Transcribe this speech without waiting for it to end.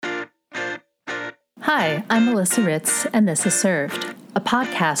Hi, I'm Melissa Ritz, and this is Served, a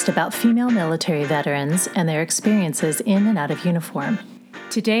podcast about female military veterans and their experiences in and out of uniform.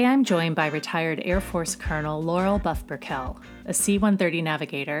 Today I'm joined by retired Air Force Colonel Laurel Buff-Burkell, a C-130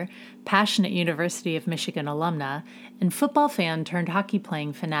 navigator, passionate University of Michigan alumna, and football fan turned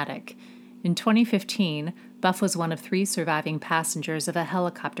hockey-playing fanatic. In 2015, Buff was one of 3 surviving passengers of a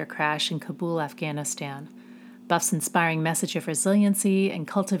helicopter crash in Kabul, Afghanistan. Buff's inspiring message of resiliency and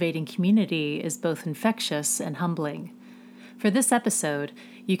cultivating community is both infectious and humbling. For this episode,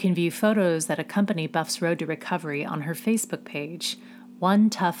 you can view photos that accompany Buff's road to recovery on her Facebook page, One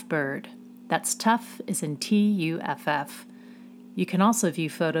Tough Bird. That's tough is in Tuff. You can also view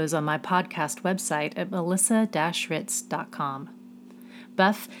photos on my podcast website at melissa-ritz.com.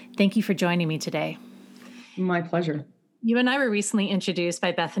 Buff, thank you for joining me today. My pleasure. You and I were recently introduced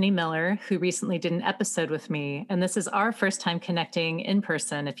by Bethany Miller, who recently did an episode with me, and this is our first time connecting in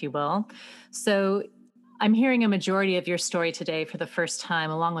person, if you will. So I'm hearing a majority of your story today for the first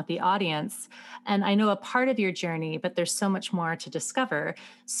time, along with the audience, and I know a part of your journey, but there's so much more to discover.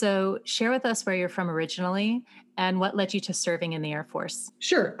 So share with us where you're from originally and what led you to serving in the Air Force.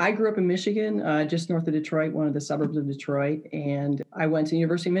 Sure. I grew up in Michigan, just north of Detroit, one of the suburbs of Detroit, and I went to the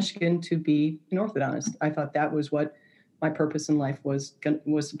University of Michigan to be an orthodontist. I thought that was what my purpose in life was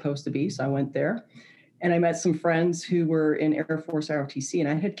supposed to be. So I went there and I met some friends who were in Air Force ROTC, and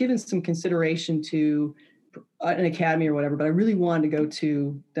I had given some consideration to an academy or whatever, but I really wanted to go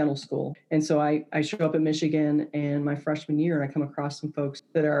to dental school. And so I show up at Michigan and my freshman year, and I come across some folks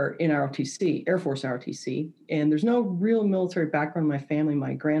that are in ROTC, Air Force ROTC. And there's no real military background in my family.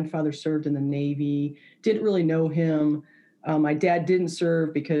 My grandfather served in the Navy, didn't really know him. My dad didn't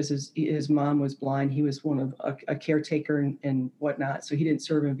serve because his mom was blind. He was one of a caretaker and whatnot. So he didn't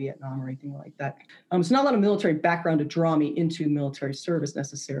serve in Vietnam or anything like that. So not a lot of military background to draw me into military service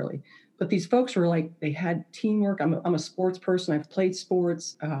necessarily. But these folks were like, they had teamwork. I'm a sports person. I've played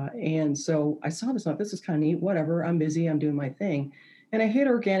sports. And so I saw this, this is kind of neat, whatever. I'm busy. I'm doing my thing. And I hit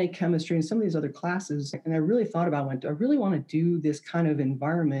organic chemistry and some of these other classes. And I really thought about, do I really want to do this kind of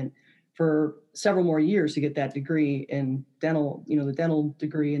environment for several more years to get that degree in dental, the dental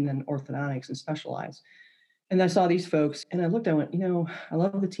degree, and then orthodontics and specialize. And I saw these folks and I looked, I went, I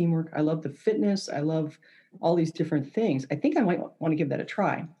love the teamwork. I love the fitness. I love all these different things. I think I might want to give that a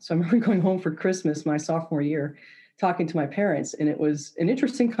try. So I remember going home for Christmas, my sophomore year, talking to my parents, and it was an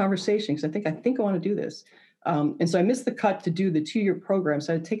interesting conversation because I think I want to do this. And so I missed the cut to do the 2-year program.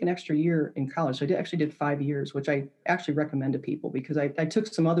 So I had to take an extra year in college. So I actually did 5 years, which I actually recommend to people because I took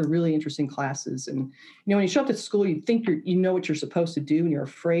some other really interesting classes. And, when you show up to school, you think you know what you're supposed to do, and you're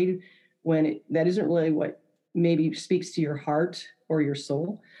afraid when that isn't really what maybe speaks to your heart or your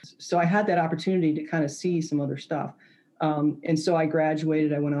soul. So I had that opportunity to kind of see some other stuff. And so I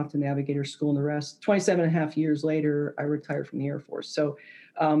graduated, I went off to navigator school, and the rest, 27 and a half years later, I retired from the Air Force. So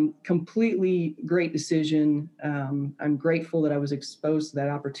completely great decision. I'm grateful that I was exposed to that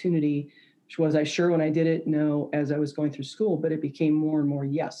opportunity, which was I sure when I did it? No, as I was going through school, but it became more and more,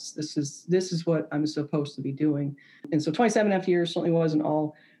 yes, this is what I'm supposed to be doing. And so 27 and a half years certainly wasn't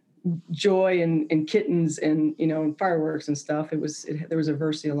all joy and kittens and and fireworks and stuff. There was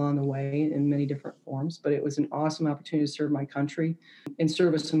adversity along the way in many different forms, but it was an awesome opportunity to serve my country and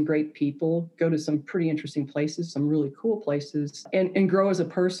service some great people, go to some pretty interesting places, some really cool places, and grow as a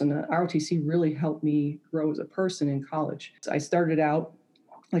person. ROTC really helped me grow as a person in college. I started out,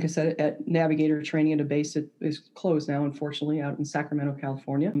 like I said, at navigator training at a base that is closed now, unfortunately, out in Sacramento,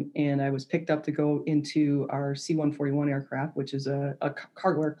 California. And I was picked up to go into our C-141 aircraft, which is a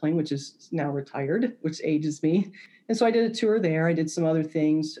cargo airplane, which is now retired, which ages me. And so I did a tour there. I did some other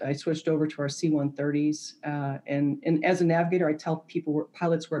things. I switched over to our C-130s. And as a navigator, I tell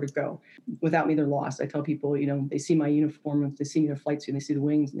pilots where to go. Without me, they're lost. I tell people, they see my uniform, if they see me in a flight suit, and they see the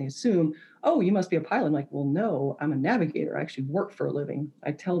wings, and they assume, oh, you must be a pilot. I'm like, well, no, I'm a navigator. I actually work for a living.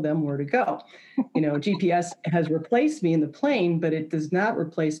 I tell them where to go. GPS has replaced me in the plane, but it does not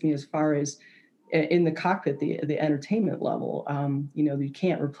replace me as far as in the cockpit, the entertainment level. You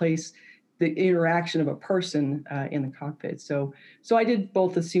can't replace the interaction of a person in the cockpit. So I did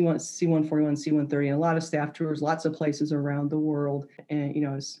both the C-141, C-130, and a lot of staff tours, lots of places around the world. And,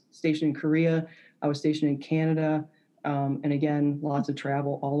 I was stationed in Korea. I was stationed in Canada. And again, lots of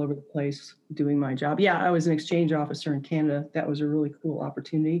travel all over the place doing my job. Yeah, I was an exchange officer in Canada. That was a really cool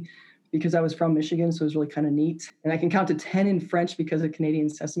opportunity because I was from Michigan, so it was really kind of neat. And I can count to 10 in French because of Canadian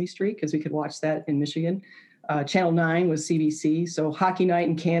Sesame Street, because we could watch that in Michigan. Channel 9 was CBC. So Hockey Night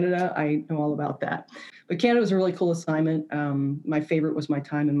in Canada, I know all about that. But Canada was a really cool assignment. My favorite was my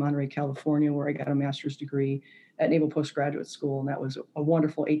time in Monterey, California, where I got a master's degree at Naval Postgraduate School. And that was a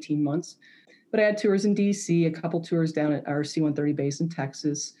wonderful 18 months. But I had tours in DC, a couple tours down at our C-130 base in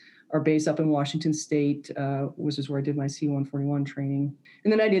Texas, our base up in Washington State, which is where I did my C-141 training.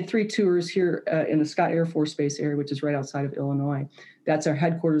 And then I did 3 tours here in the Scott Air Force Base area, which is right outside of Illinois. That's our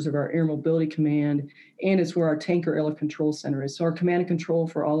headquarters of our Air Mobility Command, and it's where our Tanker Airlift Control Center is. So our command and control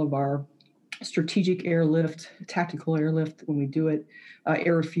for all of our strategic airlift, tactical airlift when we do it,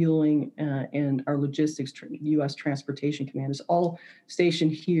 air refueling, and our logistics, U.S. Transportation Command is all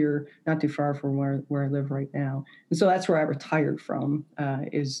stationed here, not too far from where I live right now. And so that's where I retired from,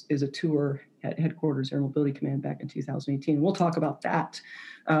 is a tour at headquarters Air Mobility Command back in 2018. We'll talk about that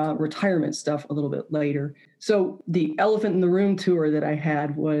retirement stuff a little bit later. So the elephant in the room tour that I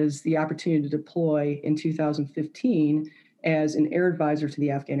had was the opportunity to deploy in 2015 as an air advisor to the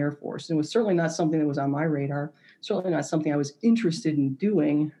Afghan Air Force. And it was certainly not something that was on my radar, certainly not something I was interested in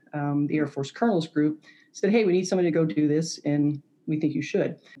doing. The Air Force Colonels Group said, hey, we need somebody to go do this, and we think you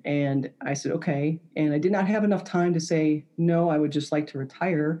should. And I said, okay. And I did not have enough time to say, no, I would just like to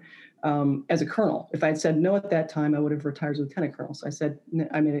retire as a colonel. If I had said no at that time, I would have retired as a lieutenant colonel. So I said,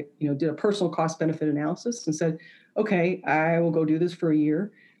 did a personal cost benefit analysis and said, okay, I will go do this for a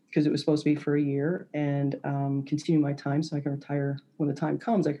year, because it was supposed to be for a year, and continue my time so I can retire when the time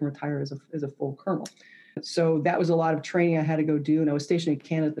comes. I can retire as a full colonel. So that was a lot of training I had to go do, and I was stationed in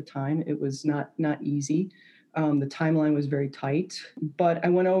Canada at the time. It was not easy. The timeline was very tight, but I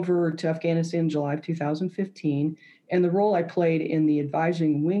went over to Afghanistan in July of 2015, and the role I played in the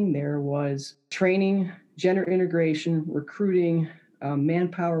advising wing there was training, gender integration, recruiting,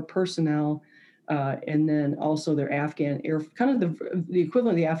 manpower, personnel, and then also their Afghan Air, kind of the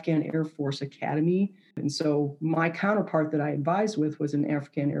equivalent of the Afghan Air Force Academy. And so my counterpart that I advised with was an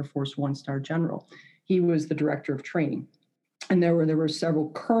Afghan Air Force 1-star general. He was the director of training. And there were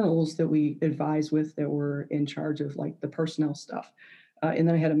several colonels that we advised with that were in charge of like the personnel stuff. And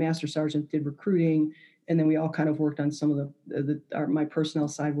then I had a master sergeant did recruiting. And then we all kind of worked on some of my personnel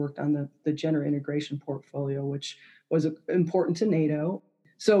side worked on the gender integration portfolio, which was important to NATO.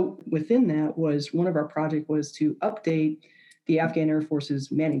 So within that was one of our projects was to update the Afghan Air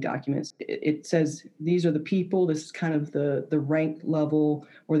Force's manning documents. It says these are the people, this is kind of the rank level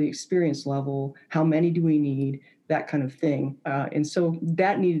or the experience level, how many do we need, that kind of thing. And so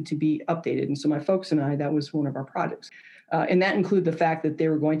that needed to be updated. And so my folks and I, that was one of our projects. And that included the fact that they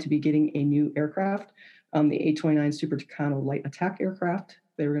were going to be getting a new aircraft, the A-29 Super Tucano light attack aircraft.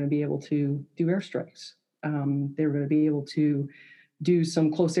 They were going to be able to do airstrikes. They were going to be able to do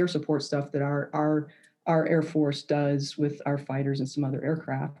some close air support stuff that our Air Force does with our fighters and some other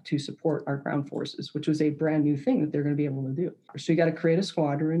aircraft to support our ground forces, which was a brand new thing that they're going to be able to do. So you got to create a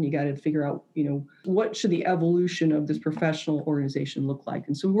squadron. You got to figure out, what should the evolution of this professional organization look like?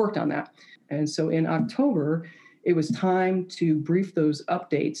 And so we worked on that. And so in October, it was time to brief those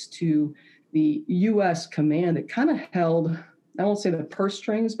updates to the U.S. command that kind of held, I won't say the purse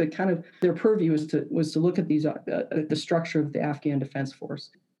strings, but kind of their purview was to look at these the structure of the Afghan Defense Force.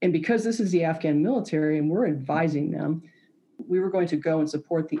 And because this is the Afghan military and we're advising them, we were going to go and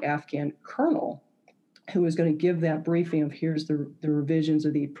support the Afghan colonel who was going to give that briefing of here's the revisions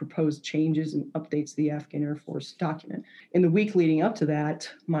of the proposed changes and updates to the Afghan Air Force document. In the week leading up to that,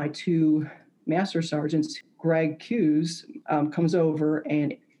 my 2 master sergeants, Greg Hughes, comes over,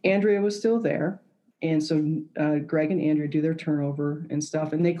 and Andrea was still there. And so Greg and Andrea do their turnover and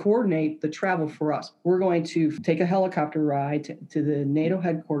stuff, and they coordinate the travel for us. We're going to take a helicopter ride to the NATO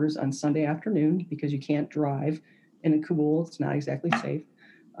headquarters on Sunday afternoon because you can't drive. And in Kabul, it's not exactly safe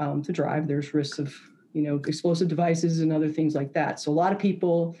to drive. There's risks of, explosive devices and other things like that. So a lot of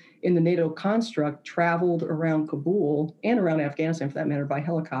people in the NATO construct traveled around Kabul and around Afghanistan, for that matter, by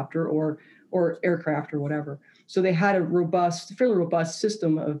helicopter or aircraft or whatever. So they had a fairly robust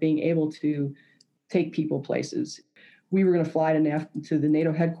system of being able to take people places. We were going to fly to the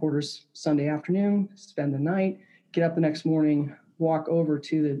NATO headquarters Sunday afternoon, spend the night, get up the next morning, walk over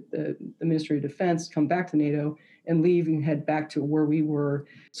to the Ministry of Defense, come back to NATO, and leave and head back to where we were.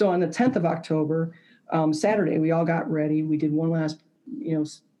 So on the 10th of October, Saturday, we all got ready. We did one last,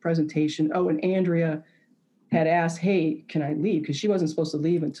 presentation. Oh, and Andrea had asked, hey, can I leave? Because she wasn't supposed to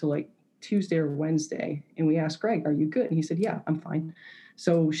leave until like Tuesday or Wednesday. And we asked Greg, are you good? And he said, yeah, I'm fine.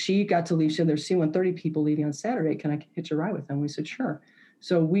 So she got to leave. She said, there's C-130 people leaving on Saturday. Can I hitch a ride with them? We said, sure.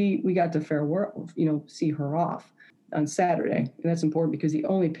 So we got to farewell, see her off on Saturday. And that's important because the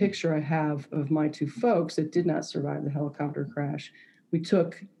only picture I have of my 2 folks that did not survive the helicopter crash, we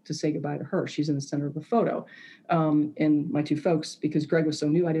took to say goodbye to her. She's in the center of the photo. And my 2 folks, because Greg was so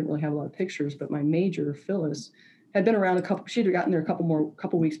new, I didn't really have a lot of pictures, but my major, Phyllis, had been around she'd gotten there a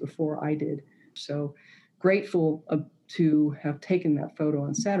couple weeks before I did. So grateful to have taken that photo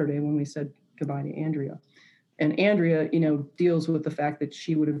on Saturday when we said goodbye to Andrea. And Andrea, deals with the fact that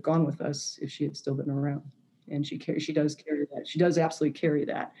she would have gone with us if she had still been around. And she does carry that. She does absolutely carry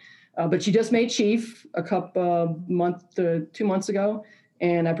that. But she just made chief a 2 months ago,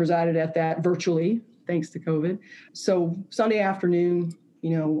 and I presided at that virtually, thanks to COVID. So Sunday afternoon,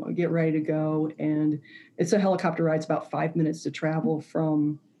 get ready to go. And it's a helicopter ride. It's about 5 minutes to travel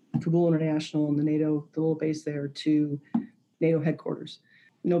from Kabul International and the little base there, to NATO headquarters.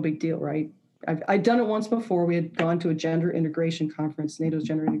 No big deal, right? I'd done it once before. We had gone to a gender integration conference, NATO's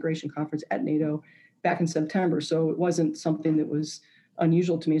gender integration conference at NATO back in September. So it wasn't something that was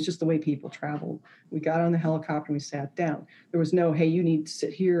unusual to me. It's just the way people travel. We got on the helicopter and we sat down. There was no, hey, you need to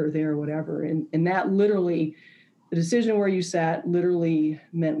sit here or there or whatever. And that literally, the decision where you sat literally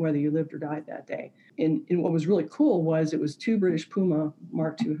meant whether you lived or died that day. And what was really cool was it was 2 British Puma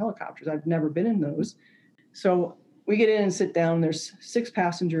Mark II helicopters. I've never been in those. So we get in and sit down. There's 6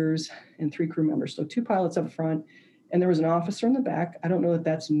 passengers and 3 crew members. So 2 pilots up front, and there was an officer in the back. I don't know if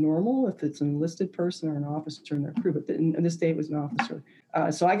that's normal, if it's an enlisted person or an officer in their crew, but in this day it was an officer.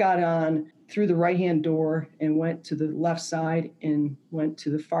 So I got on through the right-hand door and went to the left side and went to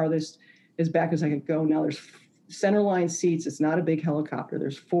the farthest, as back as I could go. Now there's centerline seats. It's not a big helicopter.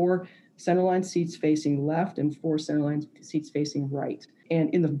 There's 4 centerline seats facing left and 4 centerline seats facing right. And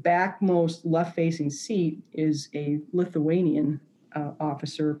in the backmost left-facing seat is a Lithuanian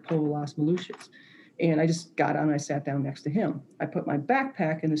officer, Povilas Malushis. And I just got on, I sat down next to him. I put my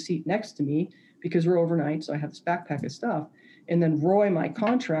backpack in the seat next to me because we're overnight, so I have this backpack of stuff. And then Roy, my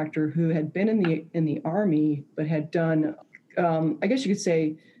contractor, who had been in the Army, but had done, I guess you could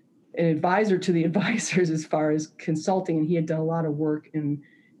say, an advisor to the advisors as far as consulting, and he had done a lot of work and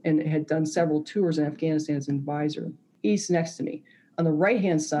had done several tours in Afghanistan as an advisor. He's next to me. On the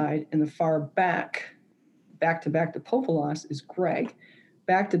right-hand side, in the far back to Povilas, is Greg.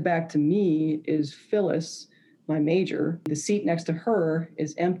 Back to me is Phyllis, my major. The seat next to her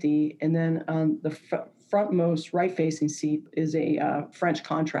is empty. And then on the frontmost right-facing seat is a French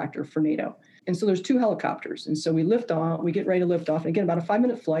contractor for NATO. And so there's 2 helicopters. And so we lift off, we get ready to lift off. And again, about a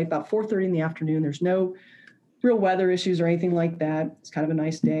 5-minute flight, about 4:30 in the afternoon. There's no real weather issues or anything like that. It's kind of a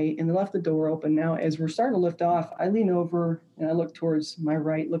nice day. And they left the door open. Now, as we're starting to lift off, I lean over and I look towards my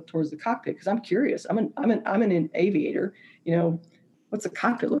right, look towards the cockpit, because I'm curious. I'm an aviator, what's the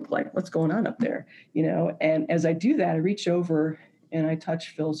cockpit look like? What's going on up there? And as I do that, I reach over and I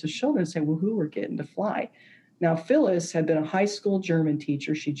touch Phyllis's shoulder and say, well, who we're getting to fly? Now, Phyllis had been a high school German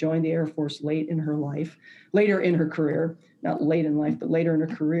teacher. She joined the Air Force later in her career, not late in life, but later in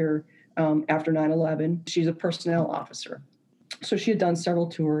her career after 9/11. She's a personnel officer. So she had done several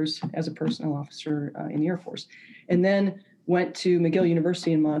tours as a personnel officer in the Air Force, and then went to McGill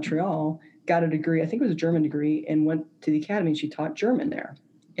University in Montreal, got a degree, I think it was a German degree, and went to the academy and she taught German there.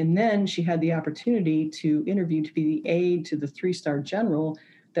 And then she had the opportunity to interview to be the aide to the 3-star general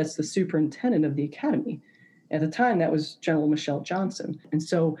that's the superintendent of the academy. At the time, that was General Michelle Johnson. And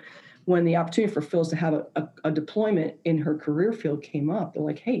so when the opportunity for Phyllis to have a deployment in her career field came up, they're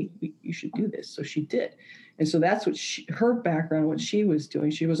like, hey, you should do this. So she did. And so that's what her background, what she was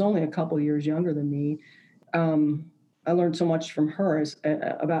doing. She was only a couple of years younger than me. I learned so much from her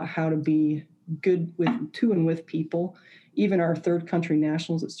about how to be good with people. Even our third country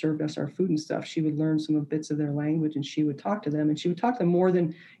nationals that served us our food and stuff, she would learn some bits of their language and she would talk to them. And she would talk to them more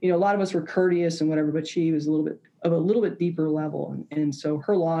than, a lot of us were courteous and whatever, but she was a little bit deeper level. And so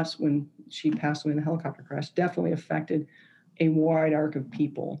her loss when she passed away in the helicopter crash definitely affected a wide arc of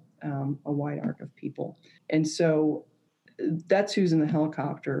people. And so that's who's in the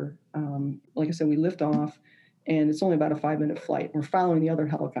helicopter. Like I said, we lift off. And it's only about a 5-minute flight. We're following the other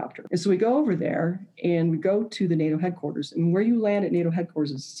helicopter. And so we go over there and we go to the NATO headquarters. And where you land at NATO headquarters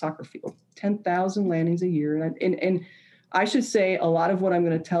is a soccer field, 10,000 landings a year. And I should say a lot of what I'm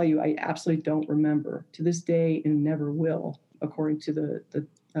going to tell you, I absolutely don't remember to this day and never will. According to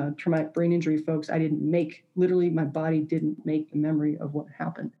the traumatic brain injury folks, literally my body didn't make the memory of what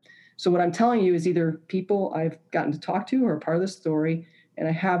happened. So what I'm telling you is either people I've gotten to talk to or are part of the story, and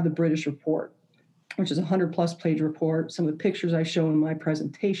I have the British report, which is a 100-plus page report. Some of the pictures I show in my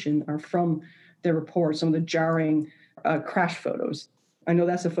presentation are from their report, some of the jarring crash photos. I know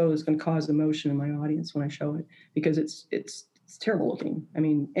that's a photo that's going to cause emotion in my audience when I show it, because it's terrible looking. I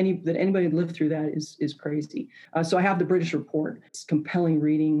mean, anybody that lived through that is crazy. So I have the British report. It's compelling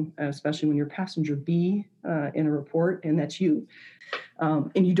reading, especially when you're passenger B in a report, and that's you.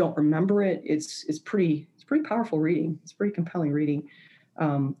 And you don't remember it. It's pretty powerful reading. It's pretty compelling reading.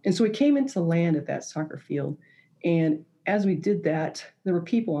 And so we came into land at that soccer field, and as we did that, there were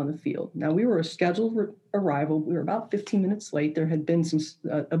people on the field. Now, we were a scheduled arrival. We were about 15 minutes late. There had been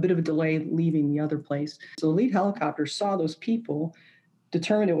a bit of a delay leaving the other place. So the lead helicopter saw those people,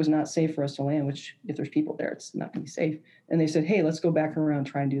 determined it was not safe for us to land, which if there's people there, it's not going to be safe. And they said, hey, let's go back around and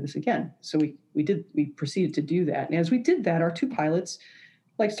try and do this again. So we proceeded to do that. And as we did that, our two pilots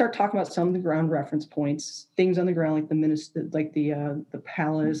start talking about some of the ground reference points, things on the ground like the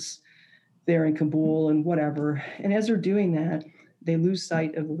palace there in Kabul and whatever. And as they're doing that, they lose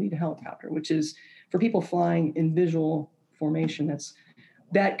sight of the lead helicopter, which is for people flying in visual formation.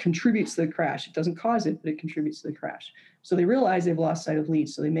 That contributes to the crash. It doesn't cause it, but it contributes to the crash. So they realize they've lost sight of lead,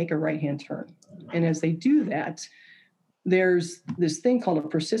 so they make a right-hand turn. And as they do that, there's this thing called a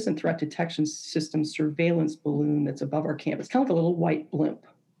persistent threat detection system surveillance balloon that's above our camp. It's kind of like a little white blimp,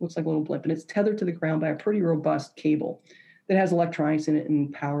 looks like a little blimp, and it's tethered to the ground by a pretty robust cable that has electronics in it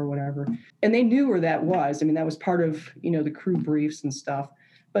and power, whatever. And they knew where that was. I mean, that was part of, the crew briefs and stuff,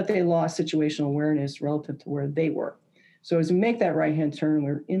 but they lost situational awareness relative to where they were. So as we make that right-hand turn,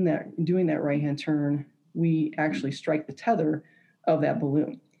 we're doing that right-hand turn, we actually strike the tether of that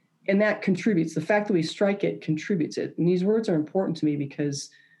balloon. And that contributes. The fact that we strike it contributes it. And these words are important to me because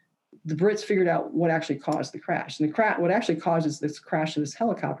the Brits figured out what actually caused the crash. And what actually causes this crash of this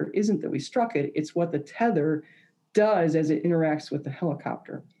helicopter isn't that we struck it, it's what the tether does as it interacts with the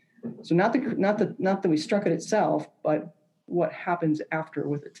helicopter. So not that we struck it itself, but what happens after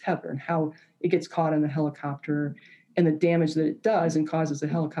with the tether and how it gets caught in the helicopter and the damage that it does and causes the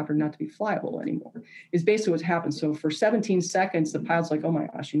helicopter not to be flyable anymore is basically what's happened. So for 17 seconds, the pilot's like, oh my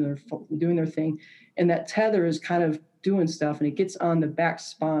gosh, they're doing their thing. And that tether is kind of doing stuff and it gets on the back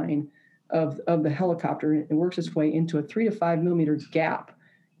spine of the helicopter and it works its way into a 3 to 5 millimeter gap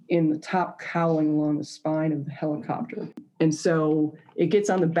in the top cowling along the spine of the helicopter. And so it gets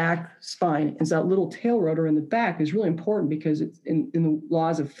on the back spine. And so that little tail rotor in the back is really important because it's in the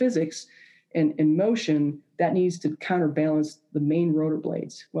laws of physics and in motion, that needs to counterbalance the main rotor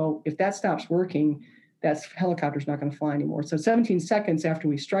blades. Well, if that stops working, that helicopter's not going to fly anymore. So 17 seconds after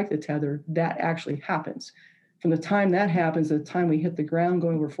we strike the tether, that actually happens. From the time that happens to the time we hit the ground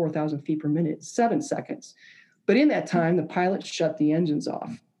going over 4,000 feet per minute, 7 seconds. But in that time, the pilot shut the engines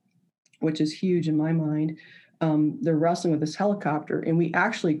off, which is huge in my mind. They're wrestling with this helicopter, and we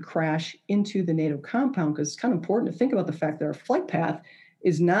actually crash into the NATO compound because it's kind of important to think about the fact that our flight path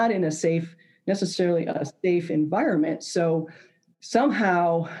is not in necessarily a safe environment. So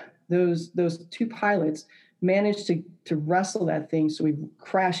somehow those two pilots managed to wrestle that thing. So we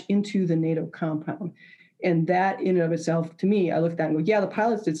crash into the NATO compound. And that in and of itself, to me, I look at that and go, yeah, the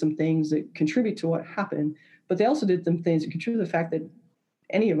pilots did some things that contribute to what happened, but they also did some things that contribute to the fact that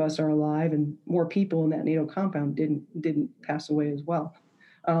any of us are alive and more people in that NATO compound didn't pass away as well.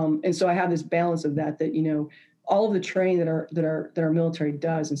 And so I have this balance of that, all of the training that our military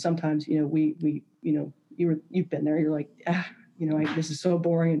does. And sometimes, you've been there, you're like, this is so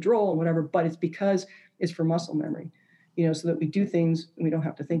boring and droll and whatever, but it's because it's for muscle memory, so that we do things and we don't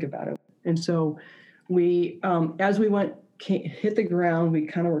have to think about it. And so we, as we hit the ground, we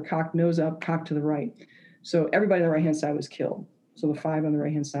kind of were cocked nose up, cocked to the right. So everybody on the right-hand side was killed. So the 5 on the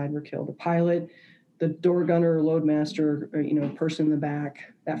right-hand side were killed. The pilot, the door gunner, loadmaster, person in the back,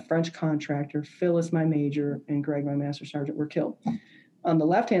 that French contractor, Phyllis, my major, and Greg, my master sergeant, were killed. On the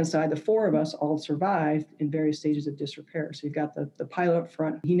left-hand side, the 4 of us all survived in various stages of disrepair. So you've got the pilot up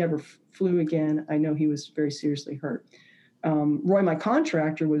front. He never flew again. I know he was very seriously hurt. Roy, my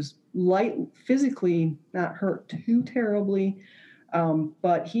contractor, was physically not hurt too terribly,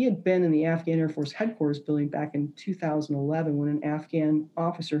 but he had been in the Afghan Air Force headquarters building back in 2011 when an Afghan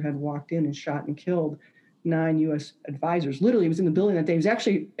officer had walked in and shot and killed 9 U.S. advisors. Literally, he was in the building that day. He was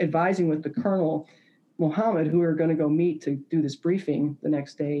actually advising with the Colonel Mohammed, who we were going to go meet to do this briefing the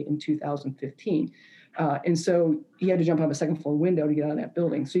next day in 2015. And so he had to jump out of a second floor window to get out of that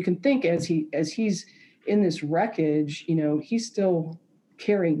building. So you can think as he's in this wreckage, he's still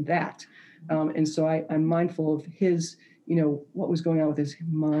carrying that. And so I'm mindful of his, what was going on with his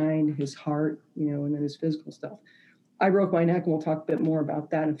mind, his heart, and then his physical stuff. I broke my neck, and we'll talk a bit more about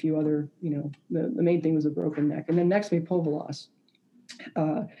that and a few other, the main thing was a broken neck. And then next to me, Povilas.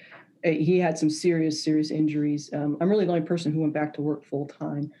 He had some serious injuries. I'm really the only person who went back to work full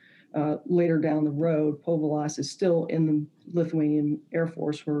time. Later down the road, Povilas is still in the Lithuanian Air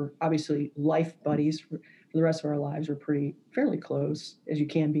Force. We're obviously life buddies for the rest of our lives. We're fairly close, as you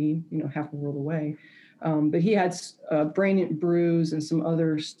can be, half the world away. But he had a brain bruise and some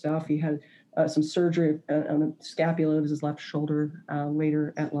other stuff. He had some surgery on the scapula of his left shoulder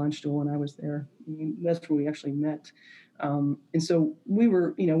later at Landstuhl when I was there. That's where we actually met. And so we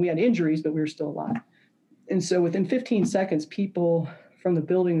were, we had injuries, but we were still alive. And so within 15 seconds, people from the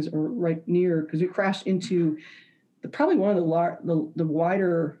buildings are right near, because we crashed into probably one of the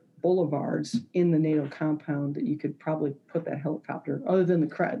wider boulevards in the NATO compound that you could probably put that helicopter, other than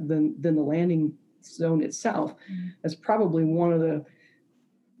the landing zone itself. That's probably one of the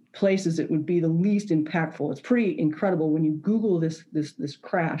places that would be the least impactful. It's pretty incredible when you Google this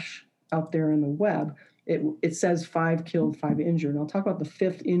crash out there in the web. It says 5 killed, 5 injured. And I'll talk about the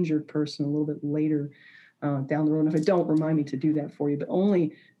 5th injured person a little bit later down the road. And if I don't, remind me to do that for you. But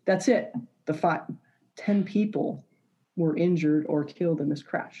that's it. 10 people were injured or killed in this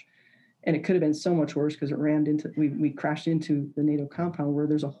crash. And it could have been so much worse because we crashed into the NATO compound where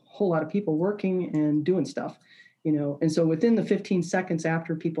there's a whole lot of people working and doing stuff, And so within the 15 seconds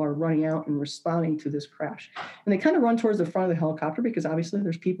after, people are running out and responding to this crash. And they kind of run towards the front of the helicopter because obviously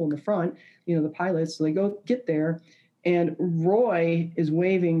there's people in the front, the pilots. So they get there, and Roy is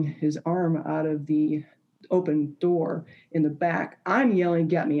waving his arm out of the open door in the back. I'm yelling,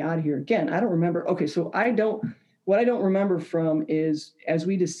 "Get me out of here." Again, I don't remember. Okay, so what I don't remember from is as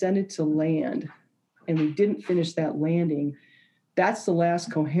we descended to land and we didn't finish that landing, that's the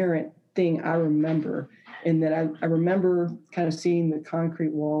last coherent thing I remember. And that I remember kind of seeing the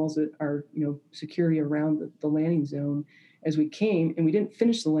concrete walls that are, security around the landing zone as we came, and we didn't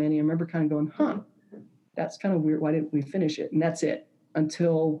finish the landing. I remember kind of going, that's kind of weird. Why didn't we finish it? And that's it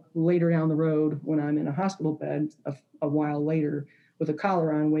until later down the road when I'm in a hospital bed a while later with a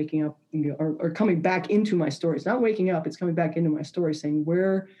collar on, waking up or coming back into my story. It's not waking up, it's coming back into my story saying,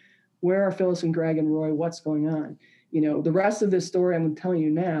 where are Phyllis and Greg and Roy? What's going on? The rest of this story I'm telling you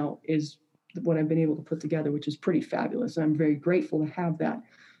now is what I've been able to put together, which is pretty fabulous. And I'm very grateful to have that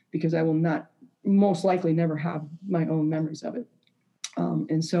because I will most likely never have my own memories of it.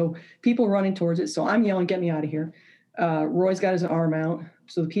 And so people running towards it. So I'm yelling, "Get me out of here." Roy's got his arm out.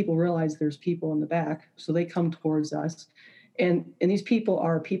 So the people realize there's people in the back. So they come towards us. And these people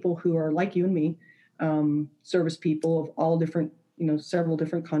are people who are like you and me, service people of all different, several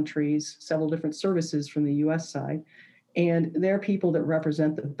different countries, several different services from the U.S. side. And they're people that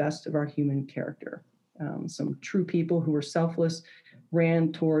represent the best of our human character. Some true people who are selfless,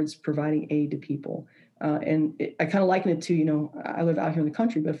 ran towards providing aid to people. I kind of liken it to, I live out here in the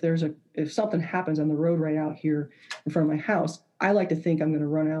country, but if something happens on the road right out here in front of my house, I like to think I'm going to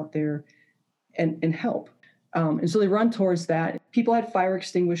run out there and help. And so they run towards that. People had fire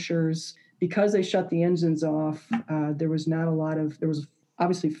extinguishers. Because they shut the engines off, there was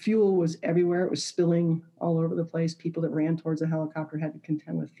obviously fuel was everywhere. It was spilling all over the place. People that ran towards the helicopter had to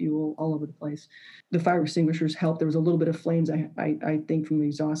contend with fuel all over the place. The fire extinguishers helped. There was a little bit of flames, I think, from the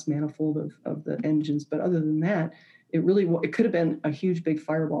exhaust manifold of the engines. But other than that, it could have been a huge, big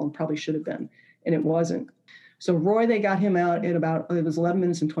fireball and probably should have been, and it wasn't. So Roy, they got him out at it was 11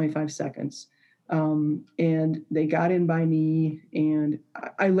 minutes and 25 seconds. And they got in by me, and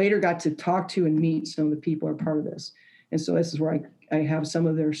I later got to talk to and meet some of the people who are part of this. And so this is where I have some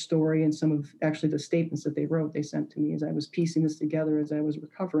of their story and some of actually the statements that they sent to me as I was piecing this together as I was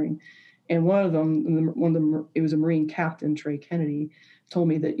recovering. And one of them, it was a Marine captain, Trey Kennedy, told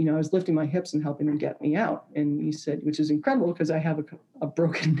me that, I was lifting my hips and helping him get me out. And he said, which is incredible because I have a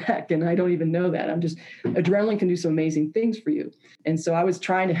broken neck and I don't even know that. Adrenaline can do some amazing things for you. And so I was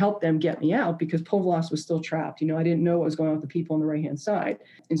trying to help them get me out because Povolost was still trapped. I didn't know what was going on with the people on the right-hand side.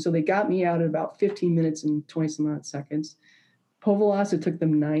 And so they got me out at about 15 minutes and 20 some odd seconds. Povolost, it took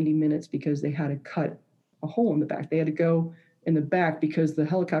them 90 minutes because they had to cut a hole in the back. They had to go in the back because the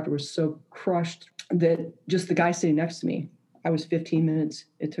helicopter was so crushed that just the guy sitting next to me, I was 15 minutes.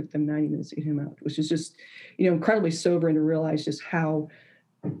 It took them 90 minutes to get him out, which is just, incredibly sobering to realize just how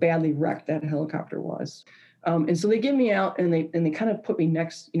badly wrecked that helicopter was. And so they get me out and they kind of put me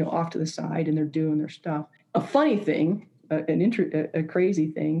next, off to the side, and they're doing their stuff. A funny thing, a crazy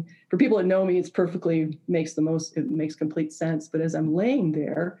thing for people that know me, it makes complete sense. But as I'm laying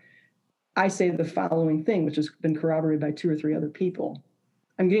there, I say the following thing, which has been corroborated by 2 or 3 other people.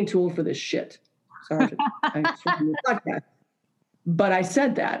 I'm getting too old for this shit. Sorry for the podcast. But I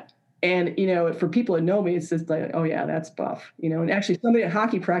said that. And, for people that know me, it's just like, oh, yeah, that's Buff. And actually somebody at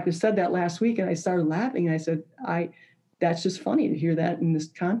hockey practice said that last week, and I started laughing. And I said, that's just funny to hear that in this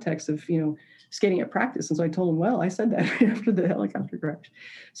context of, skating at practice. And so I told him, well, I said that right after the helicopter crash.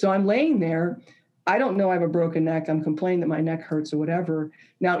 So I'm laying there. I don't know I have a broken neck. I'm complaining that my neck hurts or whatever.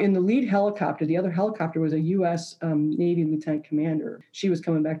 Now, in the lead helicopter, the other helicopter was a U.S. Navy lieutenant commander. She was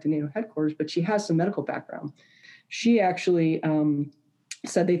coming back to NATO headquarters, but she has some medical background. She actually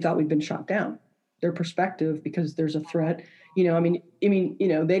said they thought we'd been shot down. Their perspective, because there's a threat. They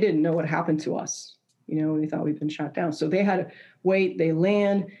didn't know what happened to us. They thought we'd been shot down. So they had to wait. They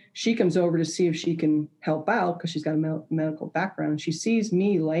land. She comes over to see if she can help out because she's got a medical background. She sees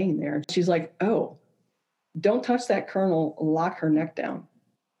me laying there. She's like, oh, don't touch that colonel, lock her neck down,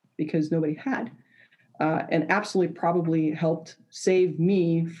 because nobody had. And absolutely probably helped save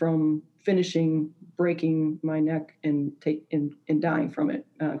me from breaking my neck and dying from it.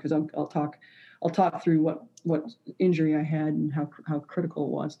 Because I'll talk through what injury I had and how critical it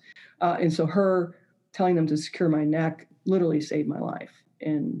was. And so her telling them to secure my neck literally saved my life.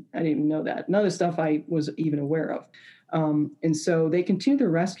 And I didn't even know that. None of the stuff I was even aware of. And so they continue their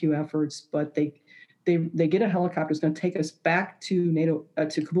rescue efforts, but they get a helicopter that's going to take us back to NATO,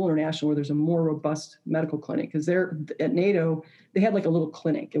 to Kabul International, where there's a more robust medical clinic. Because they're at NATO, they had like a little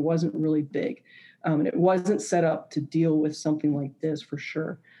clinic. It wasn't really big. And it wasn't set up to deal with something like this for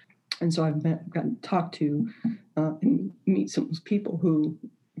sure. And so I've gotten to talk to and meet some of those people who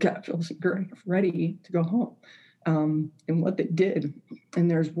got Phyllis and Greg ready to go home, and what they did. And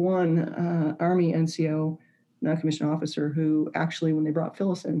there's one Army NCO, non-commissioned officer, who actually, when they brought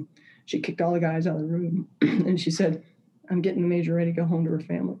Phyllis in, she kicked all the guys out of the room, and she said, "I'm getting the major ready to go home to her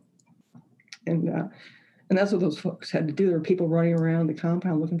family." And that's what those folks had to do. There were people running around the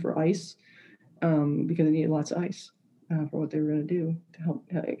compound looking for ice because they needed lots of ice for what they were going to do to help.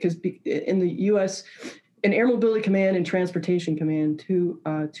 Because in the U.S., in Air Mobility Command and Transportation Command, two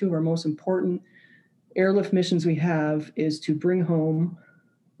of our most important airlift missions we have is to bring home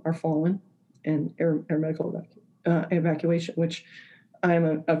our fallen and air medical evacuation, which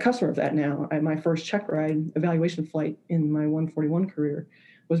I'm a customer of that now. My first check ride evaluation flight in my 141 career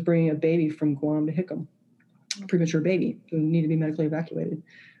was bringing a baby from Guam to Hickam, a premature baby who needed to be medically evacuated.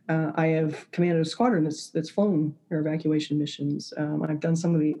 I have commanded a squadron that's flown air evacuation missions. I've done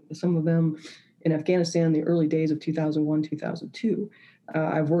some of them in Afghanistan in the early days of 2001, 2002.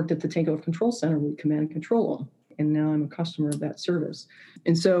 I've worked at the Tank Airlift Control Center with command and control them, and now I'm a customer of that service.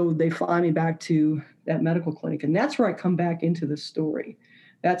 And so they fly me back to that medical clinic, and that's where I come back into the story.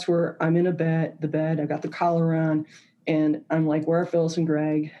 That's where I'm in the bed, I've got the collar on, and I'm like, "Where are Phyllis and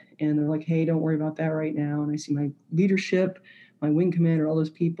Greg?" And they're like, "Hey, don't worry about that right now." And I see my leadership, my wing commander, all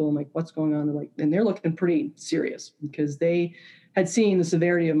those people. I'm like, "What's going on?" They're like, and they're looking pretty serious because they had seen the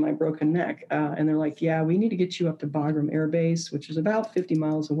severity of my broken neck. And they're like, "Yeah, we need to get you up to Bagram Air Base, which is about 50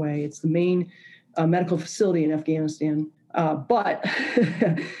 miles away. It's the main medical facility in Afghanistan. But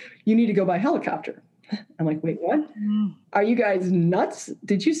you need to go by helicopter." I'm like, "Wait, what? Are you guys nuts?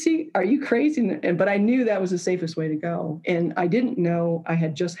 Did you see? Are you crazy?" But I knew that was the safest way to go. And I didn't know I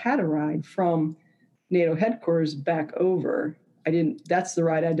had just had a ride from NATO headquarters back over. That's the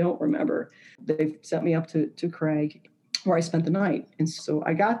ride I don't remember. They sent me up to Craig, where I spent the night. And so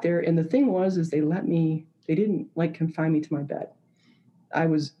I got there, and the thing is they didn't like confine me to my bed. I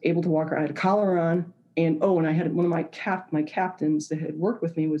was able to walk around. I had a collar on, and I had one of my captains that had worked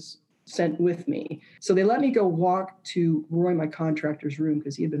with me was sent with me. So they let me go walk to Roy, my contractor's room,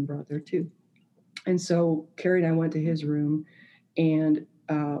 because he had been brought there too. And so Carrie and I went to his room, and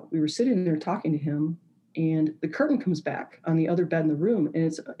we were sitting there talking to him, and the curtain comes back on the other bed in the room,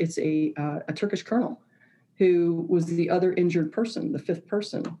 and it's a Turkish colonel who was the other injured person, the fifth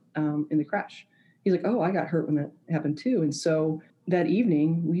person in the crash. He's like, "Oh, I got hurt when that happened too." And so that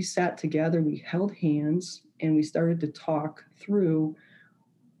evening we sat together, we held hands, and we started to talk through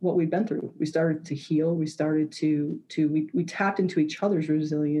what we'd been through. We started to heal. We started we tapped into each other's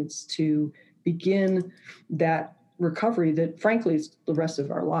resilience to begin that recovery that frankly is the rest of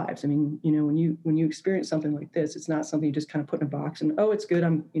our lives. I mean, when you experience something like this, it's not something you just kind of put in a box and, "Oh, it's good,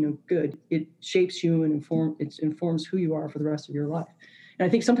 I'm good." It shapes you and informs who you are for the rest of your life. And I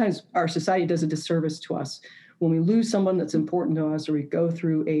think sometimes our society does a disservice to us when we lose someone that's important to us, or we go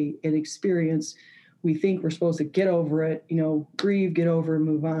through an experience. We think we're supposed to get over it, grieve, get over, and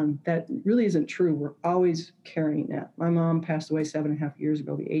move on. That really isn't true. We're always carrying that. My mom passed away 7.5 years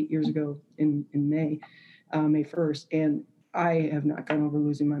ago, 8 years ago in May 1st. And I have not gotten over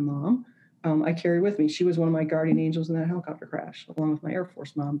losing my mom. I carry with me. She was one of my guardian angels in that helicopter crash, along with my Air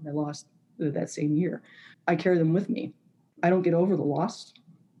Force mom I lost that same year. I carry them with me. I don't get over the loss.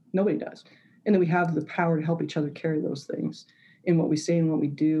 Nobody does. And then we have the power to help each other carry those things in what we say and what we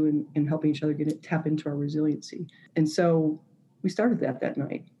do, and helping each other tap into our resiliency. And so we started that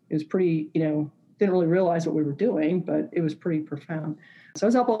night. It was pretty, didn't really realize what we were doing, but it was pretty profound. So I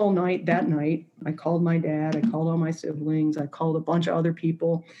was up all night that night. I called my dad. I called all my siblings. I called a bunch of other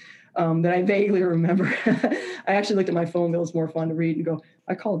people that I vaguely remember. I actually looked at my phone bill. It's more fun to read and go,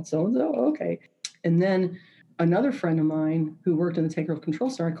 "I called so-and-so, okay." And then another friend of mine who worked in the Tank Airlift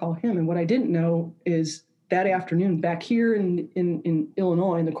Control Center, I call him. And what I didn't know is that afternoon back here in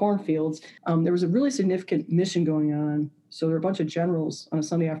Illinois, in the cornfields, there was a really significant mission going on. So there were a bunch of generals on a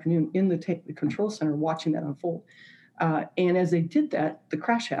Sunday afternoon in the control center watching that unfold. And as they did that, the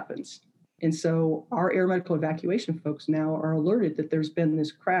crash happens. And so our air medical evacuation folks now are alerted that there's been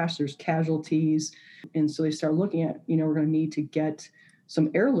this crash, there's casualties. And so they start looking at, we're going to need to get some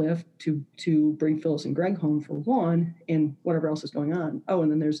airlift to bring Phyllis and Greg home for one, and whatever else is going on. Oh,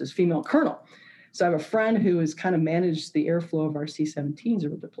 and then there's this female colonel. So I have a friend who has kind of managed the airflow of our C-17s that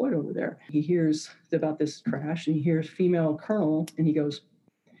were deployed over there. He hears about this crash, and he hears female colonel, and he goes,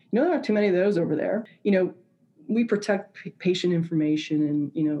 there aren't too many of those over there. We protect patient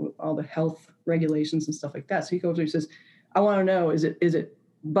information and, all the health regulations and stuff like that. So he goes and he says, I want to know, is it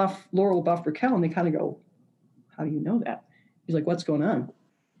Laurel Buff Raquel? And they kind of go, how do you know that? He's like, what's going on?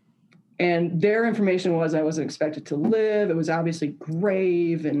 And their information was I wasn't expected to live. It was obviously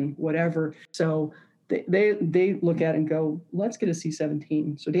grave and whatever. So they look at it and go, let's get a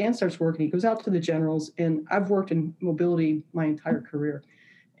C-17. So Dan starts working. He goes out to the generals, and I've worked in mobility my entire career.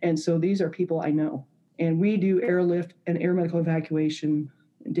 And so these are people I know. And we do airlift and air medical evacuation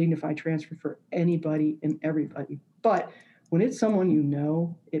and dignified transfer for anybody and everybody. But when it's someone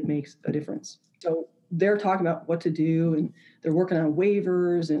it makes a difference. So they're talking about what to do, and they're working on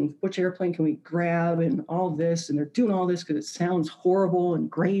waivers and which airplane can we grab and all this. And they're doing all this because it sounds horrible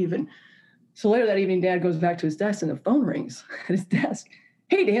and grave. And so later that evening, Dad goes back to his desk and the phone rings at his desk.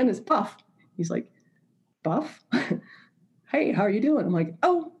 Hey, Dan, it's Buff. He's like, Buff? Hey, how are you doing? I'm like,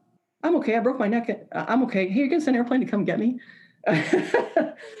 oh, I'm okay. I broke my neck. I'm okay. Hey, you're going to send an airplane to come get me?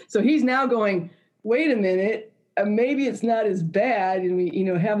 So he's now going, wait a minute. Maybe it's not as bad. And we,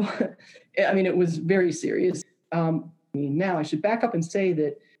 it was very serious. Now I should back up and say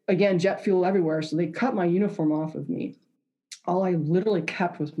that, again, jet fuel everywhere. So they cut my uniform off of me. All I literally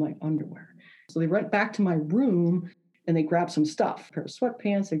kept was my underwear. So they went back to my room and they grabbed some stuff, a pair of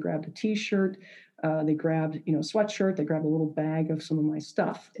sweatpants. They grabbed a T-shirt. They grabbed, sweatshirt. They grabbed a little bag of some of my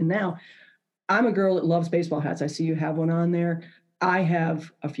stuff. And now I'm a girl that loves baseball hats. I see you have one on there. I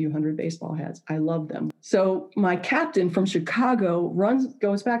have a few hundred baseball hats. I love them. So my captain from Chicago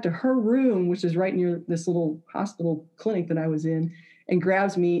goes back to her room, which is right near this little hospital clinic that I was in, and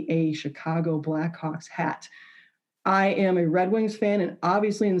grabs me a Chicago Blackhawks hat. I am a Red Wings fan, and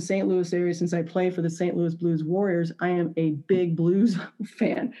obviously in the St. Louis area, since I play for the St. Louis Blues Warriors, I am a big Blues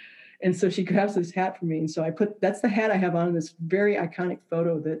fan. And so she grabs this hat for me. And so that's the hat I have on in this very iconic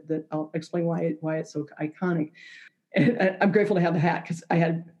photo that I'll explain why it's so iconic. And I'm grateful to have the hat because I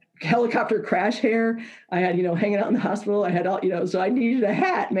had helicopter crash hair. I had, hanging out in the hospital. I had all, so I needed a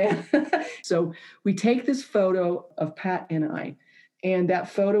hat, man. So we take this photo of Pat and I, and that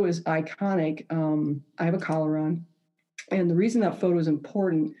photo is iconic. I have a collar on. And the reason that photo is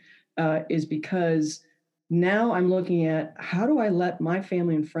important is because now I'm looking at how do I let my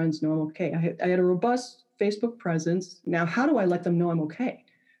family and friends know I'm okay? I had a robust Facebook presence. Now, how do I let them know I'm okay?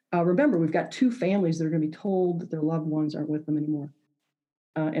 Remember, we've got two families that are going to be told that their loved ones aren't with them anymore.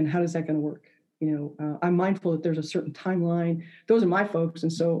 And how is that going to work? I'm mindful that there's a certain timeline. Those are my folks.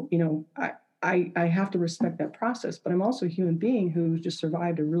 And so, I have to respect that process. But I'm also a human being who's just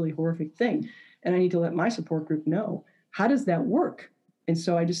survived a really horrific thing. And I need to let my support group know, how does that work? And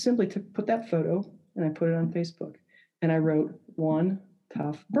so I just simply put that photo and I put it on Facebook. And I wrote, one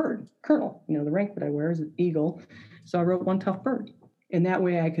tough bird, Colonel. The rank that I wear is an eagle. So I wrote one tough bird. And that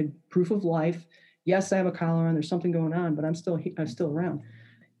way I could proof of life. Yes, I have a collar on. There's something going on, but I'm still around.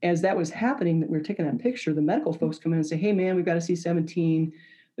 As that was happening, that we were taking that picture, the medical folks come in and say, hey, man, we've got a C-17.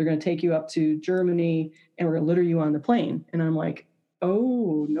 They're going to take you up to Germany, and we're going to litter you on the plane. And I'm like,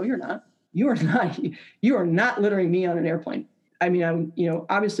 oh, no, you're not. You are not. You are not littering me on an airplane. I mean, I'm,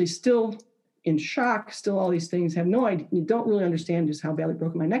 obviously still in shock, still all these things, have no idea, don't really understand just how badly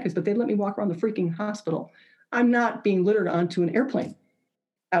broken my neck is, but they let me walk around the freaking hospital. I'm not being littered onto an airplane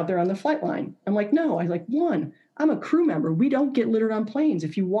out there on the flight line. I'm like, no, I'm a crew member. We don't get littered on planes.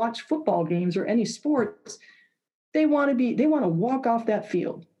 If you watch football games or any sports, they want to walk off that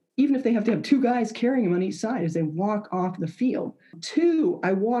field, even if they have to have two guys carrying them on each side as they walk off the field. Two,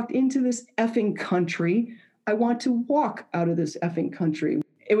 I walked into this effing country. I want to walk out of this effing country.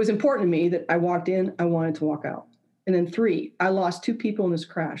 It was important to me that I walked in, I wanted to walk out. And then three, I lost two people in this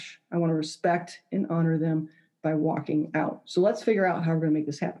crash. I want to respect and honor them by walking out. So let's figure out how we're going to make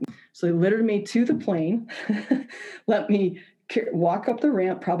this happen. So they littered me to the plane, let me walk up the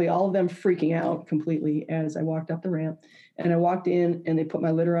ramp, probably all of them freaking out completely as I walked up the ramp. And I walked in and they put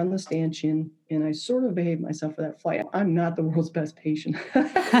my litter on the stanchion, and I sort of behaved myself for that flight. I'm not the world's best patient.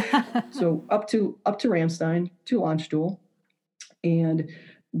 So up to Ramstein, to launch duel. And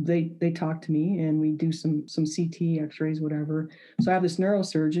they talk to me and we do some CT, X-rays, whatever. So I have this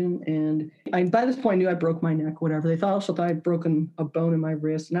neurosurgeon, and I by this point knew I broke my neck, whatever. They also thought I'd broken a bone in my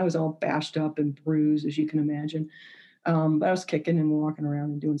wrist, and I was all bashed up and bruised, as you can imagine. But I was kicking and walking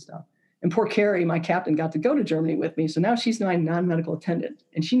around and doing stuff. And poor Carrie, my captain, got to go to Germany with me. So now she's my non-medical attendant,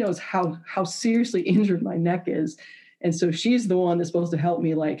 and she knows how seriously injured my neck is. And so she's the one that's supposed to help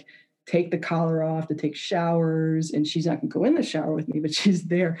me, like, take the collar off, to take showers, and she's not going to go in the shower with me, but she's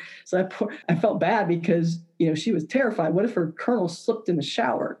there. So I felt bad because, she was terrified. What if her colonel slipped in the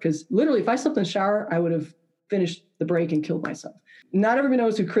shower? Because literally, if I slipped in the shower, I would have finished the break and killed myself. Not everybody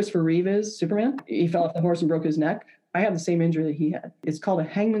knows who Christopher Reeve is, Superman. He fell off the horse and broke his neck. I have the same injury that he had. It's called a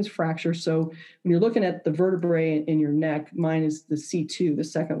hangman's fracture. So when you're looking at the vertebrae in your neck, mine is the C2, the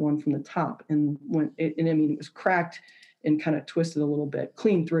second one from the top. And it was cracked and kind of twisted a little bit,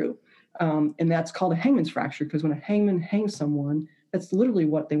 clean through. And that's called a hangman's fracture, because when a hangman hangs someone, that's literally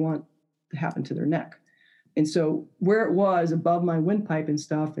what they want to happen to their neck. And so where it was above my windpipe and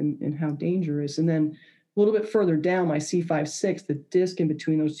stuff, and how dangerous, and then a little bit further down, my C5-6, the disc in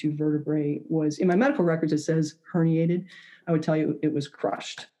between those two vertebrae was, in my medical records, it says herniated. I would tell you it was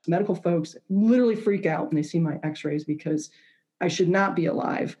crushed. Medical folks literally freak out when they see my x-rays, because I should not be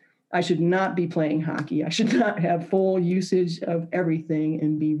alive. I should not be playing hockey. I should not have full usage of everything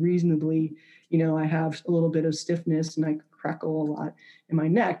and be reasonably, I have a little bit of stiffness and I crackle a lot in my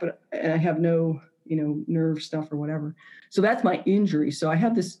neck, but I have no, nerve stuff or whatever. So that's my injury. So I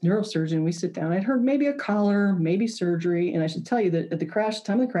have this neurosurgeon. We sit down. I'd heard maybe a collar, maybe surgery. And I should tell you that at the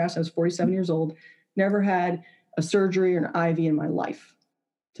time of the crash, I was 47 years old, never had a surgery or an IV in my life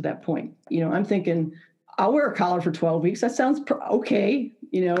to that point. I'm thinking, I'll wear a collar for 12 weeks. That sounds okay.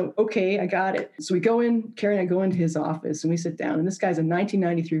 Okay, I got it. So we go in, Carrie and I go into his office and we sit down. And this guy's a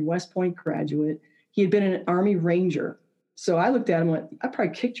 1993 West Point graduate. He had been an Army Ranger. So I looked at him and went, I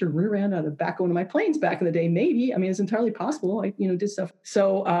probably kicked your rear end out of the back of one of my planes back in the day. Maybe. I mean, it's entirely possible. I, did stuff.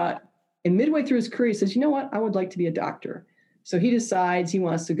 So and midway through his career, he says, you know what? I would like to be a doctor. So he decides he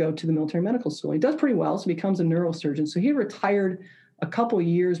wants to go to the military medical school. He does pretty well. So he becomes a neurosurgeon. So he retired a couple of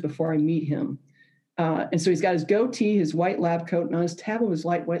years before I meet him. And so he's got his goatee, his white lab coat, and on his tab of his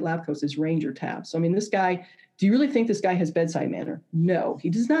white lab coat is his Ranger tab. So, I mean, this guy, do you really think this guy has bedside manner? No, he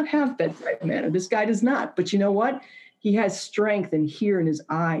does not have bedside manner. This guy does not. But you know what? He has strength and here in his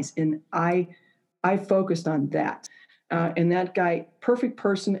eyes. And I focused on that. And that guy, perfect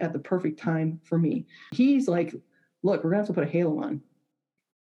person at the perfect time for me. He's like, look, we're going to have to put a halo on,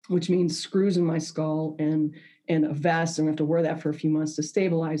 which means screws in my skull and a vest, and we have to wear that for a few months to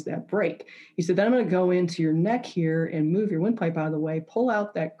stabilize that break. He said, then I'm going to go into your neck here and move your windpipe out of the way, pull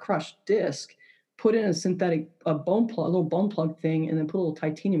out that crushed disc, put in a synthetic bone plug, a little bone plug thing, and then put a little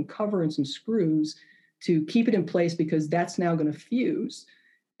titanium cover and some screws to keep it in place, because that's now going to fuse.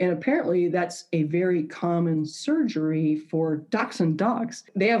 And apparently that's a very common surgery for dachshund dogs.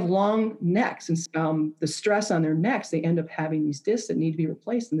 They have long necks, and the stress on their necks, they end up having these discs that need to be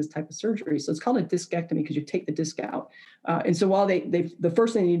replaced in this type of surgery. So it's called a discectomy, because you take the disc out. And so while the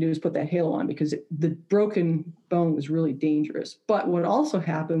first thing they need to do is put that halo on, because the broken bone was really dangerous. But what also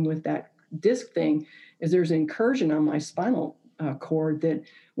happened with that disc thing is there's an incursion on my spinal cord that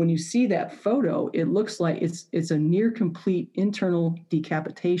when you see that photo, it looks like it's a near complete internal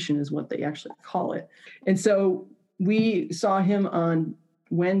decapitation is what they actually call it. And so we saw him on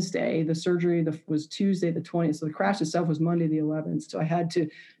Wednesday. The surgery was Tuesday, the 20th. So the crash itself was Monday, the 11th. So I had to,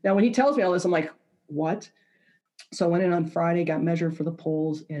 now when he tells me all this, I'm like, what? So I went in on Friday, got measured for the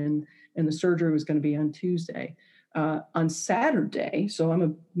poles, and the surgery was going to be on Tuesday. On Saturday, so I'm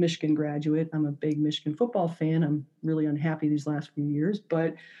a Michigan graduate. I'm a big Michigan football fan. I'm really unhappy these last few years.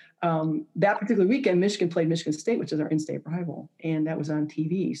 But that particular weekend, Michigan played Michigan State, which is our in-state rival. And that was on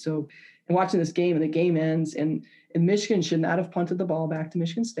TV. So I'm watching this game, and the game ends. And Michigan should not have punted the ball back to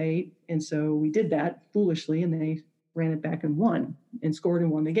Michigan State. And so we did that foolishly, and they ran it back and won and scored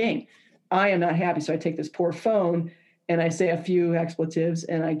and won the game. I am not happy. So I take this poor phone, and I say a few expletives,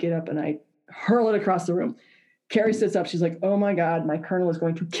 and I get up and I hurl it across the room. Carrie sits up. She's like, oh, my God, my colonel is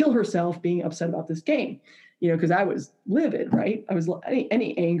going to kill herself being upset about this game, because I was livid, right? I was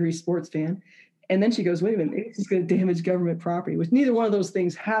any angry sports fan. And then she goes, wait a minute, maybe she's going to damage government property, which neither one of those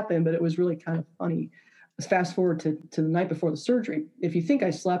things happened, but it was really kind of funny. Let's fast forward to the night before the surgery. If you think I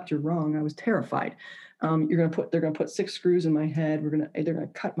slept, you're wrong. I was terrified. They're going to put 6 screws in my head. They're going to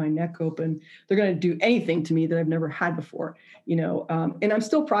cut my neck open. They're going to do anything to me that I've never had before, and I'm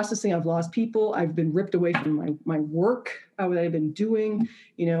still processing. I've lost people. I've been ripped away from my work that I've been doing,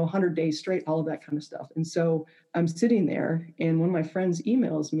 100 days straight, all of that kind of stuff. And so I'm sitting there, and one of my friends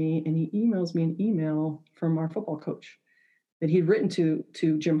emails me, and he emails me an email from our football coach. that he'd written to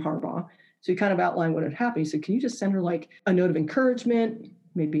Jim Harbaugh. So he kind of outlined what had happened. He said, "Can you just send her like a note of encouragement,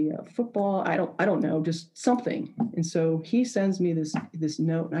 maybe a football? I don't know, just something." And so he sends me this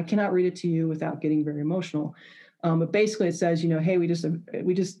note, and I cannot read it to you without getting very emotional. But basically, it says, "Hey, we just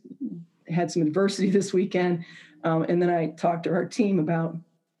had some adversity this weekend, and then I talked to our team about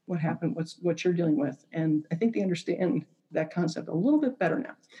what happened, what you're dealing with, and I think they understand that concept a little bit better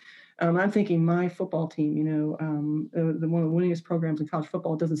now." I'm thinking my football team, one of the winningest programs in college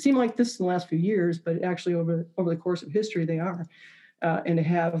football. It doesn't seem like this in the last few years, but actually over the course of history, they are. And to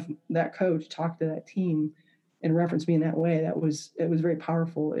have that coach talk to that team and reference me in that way, it was very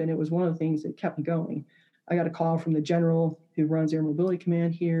powerful. And it was one of the things that kept me going. I got a call from the general who runs Air Mobility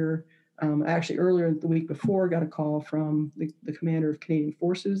Command here. Actually, earlier the week before, got a call from the commander of Canadian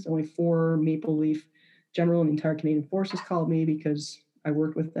Forces. Only 4 Maple Leaf general and the entire Canadian Forces called me because I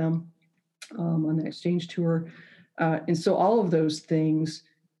worked with them on the exchange tour. And so all of those things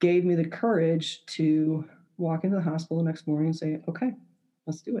gave me the courage to walk into the hospital the next morning and say, "Okay,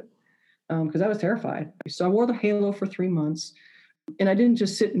 let's do it." Because I was terrified. So I wore the halo for 3 months. And I didn't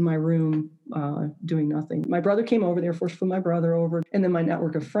just sit in my room doing nothing. My brother came over, the Air Force flew my brother over, and then my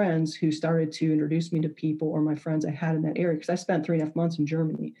network of friends who started to introduce me to people or my friends I had in that area, because I spent 3.5 months in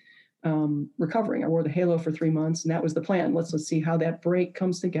Germany recovering. I wore the halo for 3 months, and that was the plan. Let's see how that break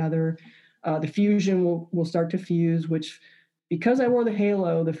comes together. The fusion will start to fuse, which, because I wore the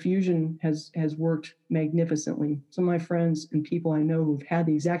halo, the fusion has worked magnificently. Some of my friends and people I know who've had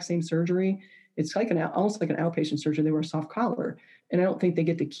the exact same surgery, it's like almost like an outpatient surgery. They wear a soft collar, and I don't think they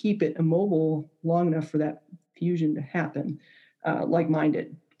get to keep it immobile long enough for that fusion to happen, like mine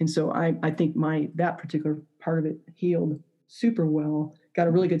did. And so I think that particular part of it healed super well. Got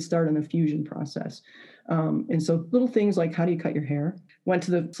a really good start on the fusion process. And so little things like, how do you cut your hair? Went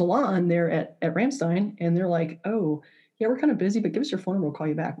to the salon there at Ramstein, and they're like, "Oh, yeah, we're kind of busy, but give us your phone number, we'll call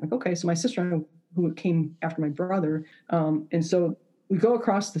you back." I'm like, "Okay." So my sister, who came after my brother, and so we go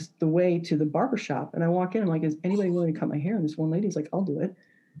across the way to the barber shop, and I walk in. I'm like, "Is anybody willing to cut my hair?" And this one lady's like, "I'll do it."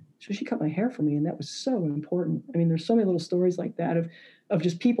 So she cut my hair for me, and that was so important. I mean, there's so many little stories like that of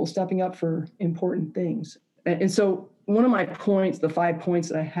just people stepping up for important things. And so one of my points, the 5 points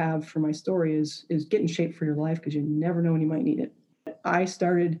that I have for my story is get in shape for your life, because you never know when you might need it. I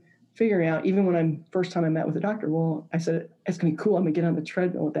started figuring out, even when first time I met with the doctor, well, I said, "It's going to be cool. I'm going to get on the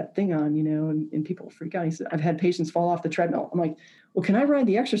treadmill with that thing on, and people freak out." He said, "I've had patients fall off the treadmill." I'm like, "Well, can I ride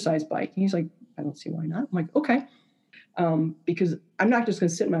the exercise bike?" And he's like, "I don't see why not." I'm like, "Okay." Because I'm not just going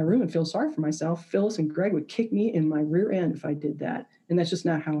to sit in my room and feel sorry for myself. Phyllis and Greg would kick me in my rear end if I did that. And that's just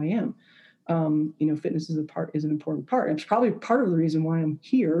not how I am. Fitness is an important part. It's probably part of the reason why I'm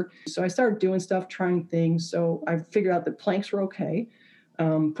here. So I started doing stuff, trying things. So I figured out that planks were okay.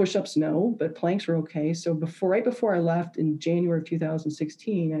 Push-ups, no, but planks were okay. So right before I left in January of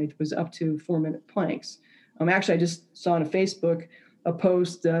 2016, I was up to 4-minute planks. Actually, I just saw on Facebook a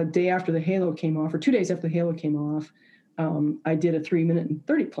post day after the halo came off, or 2 days after the halo came off. I did a 3-minute and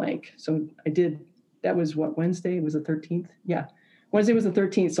 30 plank. So that was Wednesday? It was the 13th? Yeah. Wednesday was the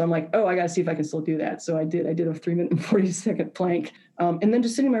 13th. So I'm like, oh, I got to see if I can still do that. So I did a 3-minute and 40-second plank. And then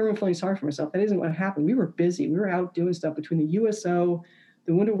just sitting in my room feeling sorry for myself. That isn't what happened. We were busy. We were out doing stuff between the USO,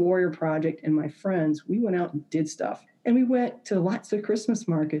 the Wounded Warrior Project, and my friends. We went out and did stuff. And we went to lots of Christmas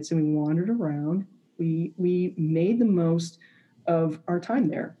markets, and we wandered around. We made the most of our time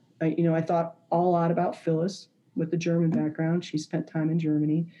there. I thought a lot about Phyllis with the German background. She spent time in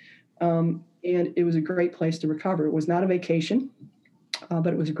Germany. And it was a great place to recover. It was not a vacation.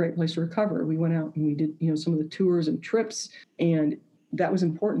 But it was a great place to recover. We went out and we did, some of the tours and trips, and that was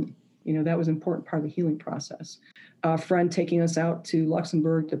important. That was an important part of the healing process. A friend taking us out to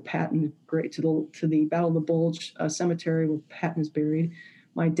Luxembourg to Patton, to the Battle of the Bulge cemetery where Patton is buried.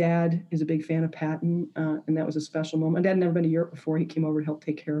 My dad is a big fan of Patton, and that was a special moment. My dad had never been to Europe before. He came over to help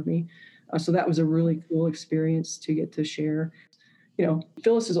take care of me. So that was a really cool experience to get to share.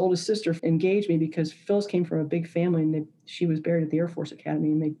 Phyllis's oldest sister engaged me because Phyllis came from a big family, and she was buried at the Air Force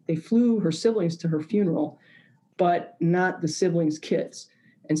Academy, and they flew her siblings to her funeral, but not the siblings' kids.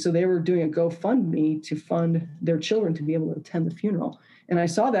 And so they were doing a GoFundMe to fund their children to be able to attend the funeral. And I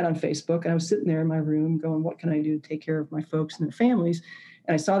saw that on Facebook, and I was sitting there in my room going, what can I do to take care of my folks and their families?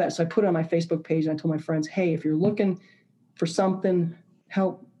 And I saw that. So I put it on my Facebook page, and I told my friends, hey, if you're looking for something,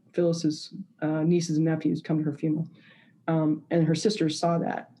 help Phyllis's nieces and nephews come to her funeral. And her sisters saw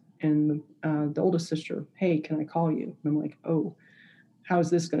that. And the oldest sister, hey, can I call you? And I'm like, oh, how is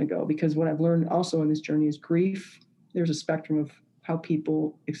this going to go? Because what I've learned also in this journey is grief. There's a spectrum of how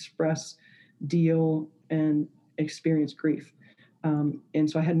people express, deal, and experience grief. And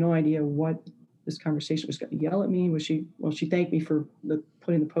so I had no idea what the this conversation was going to yell at me. She thanked me for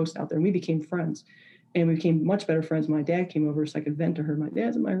putting the post out there, and we became friends. And we became much better friends. My dad came over so I could vent to her. My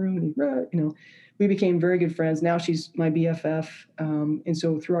dad's in my room, and we became very good friends. Now she's my BFF. And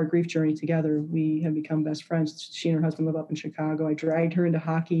so through our grief journey together, we have become best friends. She and her husband live up in Chicago. I dragged her into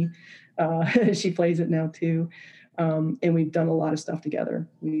hockey. She plays it now too. And we've done a lot of stuff together.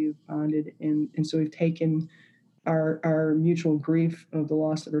 We've bonded. And so we've taken our mutual grief of the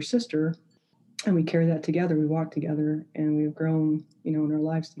loss of her sister, and we carry that together. We walk together, and we've grown, in our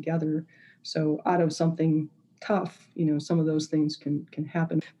lives together. So out of something tough, some of those things can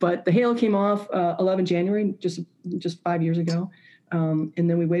happen. But the halo came off 11 January, just 5 years ago. And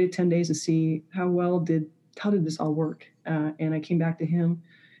then we waited 10 days to see how did this all work? And I came back to him,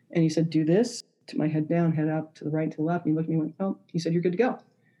 and he said, do this. To my head down, head up to the right, to the left. And he looked at me and went, oh, he said, you're good to go.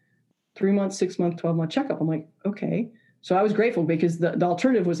 3 months, 6 month, 12-month checkup. I'm like, okay. So I was grateful, because the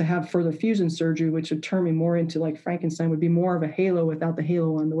alternative was to have further fusion surgery, which would turn me more into like Frankenstein, would be more of a halo without the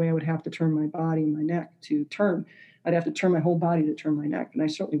halo on, the way I would have to turn my body and my neck to turn. I'd have to turn my whole body to turn my neck. And I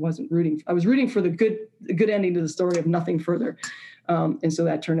certainly wasn't rooting. I was rooting for the good ending to the story of nothing further. And so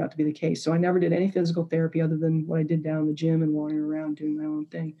that turned out to be the case. So I never did any physical therapy other than what I did down in the gym and wandering around doing my own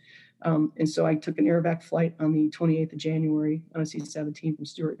thing. And so I took an Aerovac flight on the 28th of January on a C-17 from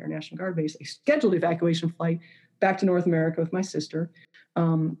Stewart International Guard Base, a scheduled evacuation flight back to North America with my sister.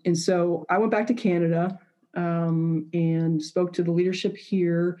 And so I went back to Canada and spoke to the leadership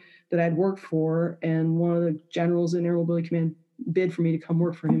here that I'd worked for. And one of the generals in Air Mobility Command bid for me to come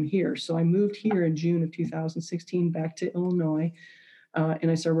work for him here. So I moved here in June of 2016 back to Illinois.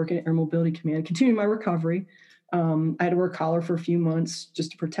 And I started working at Air Mobility Command, continuing my recovery. I had to wear a collar for a few months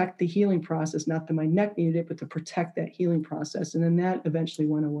just to protect the healing process. Not that my neck needed it, but to protect that healing process. And then that eventually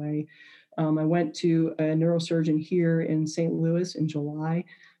went away. I went to a neurosurgeon here in St. Louis in July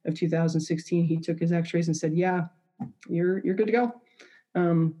of 2016. He took his x-rays and said, yeah, you're good to go.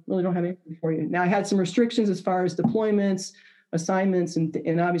 Really don't have anything for you. Now I had some restrictions as far as deployments, assignments,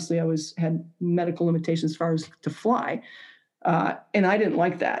 and obviously I had medical limitations as far as to fly. And I didn't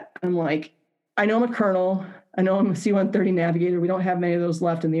like that. I'm like, I know I'm a colonel. I know I'm a C-130 navigator. We don't have many of those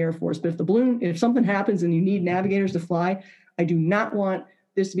left in the Air Force. But if something happens and you need navigators to fly, I do not want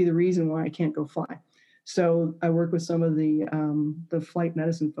this to be the reason why I can't go fly. So I work with some of the flight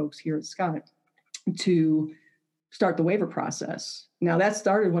medicine folks here at Scott to start the waiver process. Now that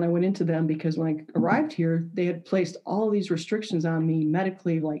started when I went into them, because when I arrived here, they had placed all these restrictions on me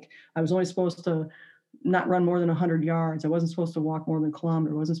medically. Like I was only supposed to not run more than 100 yards. I wasn't supposed to walk more than a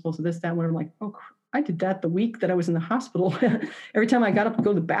kilometer. I wasn't supposed to this, that, whatever. I'm like, oh, I did that the week that I was in the hospital. Every time I got up to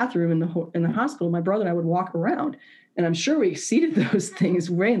go to the bathroom in the hospital, my brother and I would walk around. And I'm sure we exceeded those things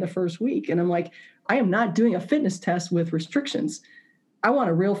way in the first week. And I'm like, I am not doing a fitness test with restrictions. I want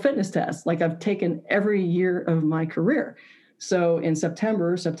a real fitness test, like I've taken every year of my career. So in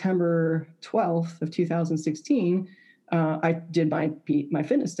September 12th of 2016, I did my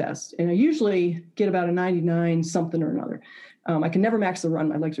fitness test. And I usually get about a 99 something or another. I can never max the run.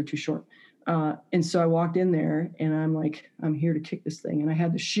 My legs are too short. And so I walked in there and I'm like, I'm here to kick this thing. And I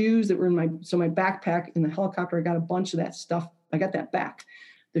had the shoes that were in my backpack in the helicopter. I got a bunch of that stuff. I got that back.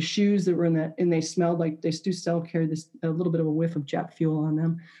 The shoes that were in that, and they smelled like, they still carry a little bit of a whiff of jet fuel on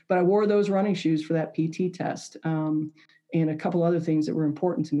them. But I wore those running shoes for that PT test. And a couple other things that were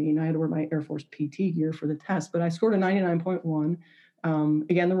important to me. And I had to wear my Air Force PT gear for the test, but I scored a 99.1.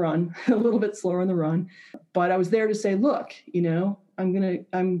 Again, the run, a little bit slower in the run, but I was there to say, look, I'm going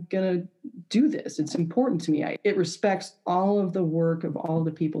to do this. It's important to me. It respects all of the work of all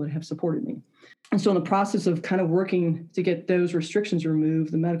the people that have supported me. And so in the process of kind of working to get those restrictions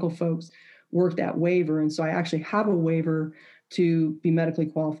removed, the medical folks worked that waiver. And so I actually have a waiver to be medically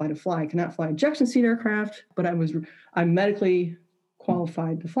qualified to fly. I cannot fly ejection seat aircraft, but I'm medically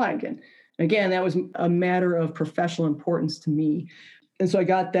qualified to fly again. Again, that was a matter of professional importance to me. And so I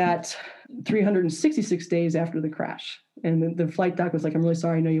got that 366 days after the crash. And the flight doc was like, I'm really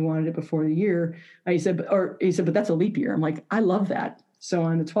sorry. I know you wanted it before the year. He said, but that's a leap year. I'm like, I love that. So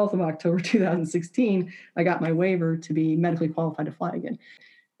on the 12th of October, 2016, I got my waiver to be medically qualified to fly again.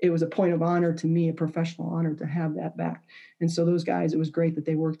 It was a point of honor to me, a professional honor to have that back. And so those guys, it was great that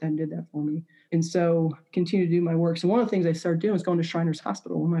they worked and did that for me. And so continue to do my work. So one of the things I started doing was going to Shriners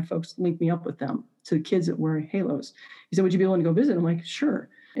Hospital. One of my folks linked me up with them, to the kids that wear halos. He said, would you be willing to go visit? I'm like, sure.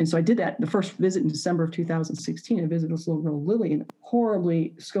 And so I did that. The first visit in December of 2016, I visited this little girl, Lily, and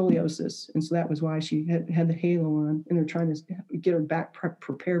horribly scoliosis. And so that was why she had the halo on, and they're trying to get her back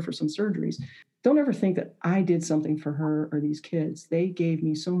prepared for some surgeries. Don't ever think that I did something for her or these kids. They gave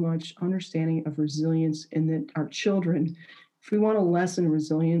me so much understanding of resilience, and that our children if we want to lessen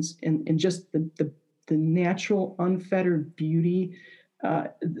resilience and just the natural, unfettered beauty,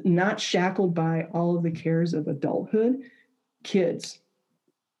 not shackled by all of the cares of adulthood, kids,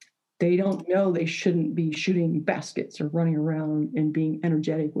 they don't know they shouldn't be shooting baskets or running around and being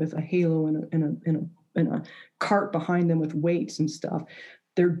energetic with a halo and a cart behind them with weights and stuff.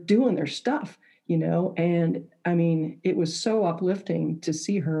 They're doing their stuff, and I mean, it was so uplifting to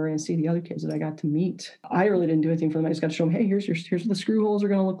see her and see the other kids that I got to meet. I really didn't do anything for them. I just got to show them, hey, here's what the screw holes are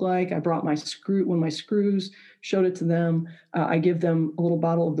going to look like. I brought my screws, showed it to them. I give them a little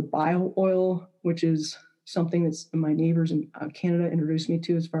bottle of the bio oil, which is something that's my neighbors in Canada introduced me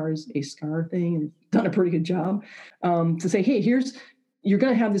to as far as a scar thing, and done a pretty good job to say, hey, you're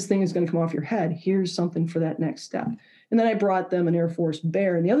going to have this thing that's going to come off your head. Here's something for that next step. And then I brought them an Air Force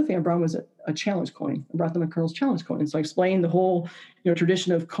Bear. And the other thing I brought was a challenge coin. I brought them a Colonel's Challenge coin. And so I explained the whole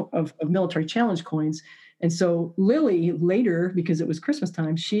tradition of military challenge coins. And so Lily later, because it was Christmas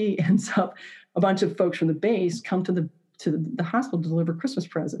time, she ends up, a bunch of folks from the base come to the hospital to deliver Christmas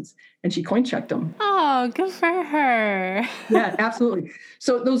presents. And she coin checked them. Oh, good for her. Yeah, absolutely.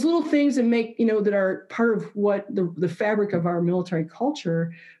 So those little things that make, that are part of what the fabric of our military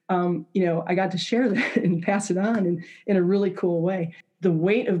culture, I got to share that and pass it on in a really cool way. The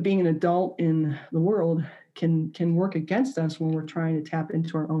weight of being an adult in the world can work against us when we're trying to tap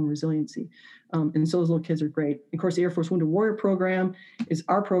into our own resiliency. And so those little kids are great. Of course, the Air Force Wounded Warrior Program is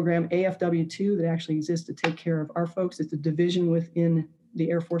our program, AFW2, that actually exists to take care of our folks. It's a division within the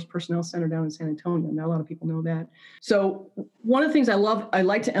Air Force Personnel Center down in San Antonio. Not a lot of people know that. So one of the things I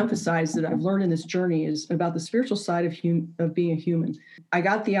like to emphasize that I've learned in this journey is about the spiritual side of being a human. I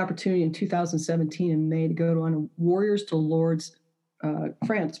got the opportunity in 2017 in May to go on a Warriors to Lourdes,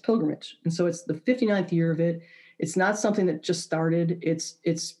 France pilgrimage. And so it's the 59th year of it. It's not something that just started.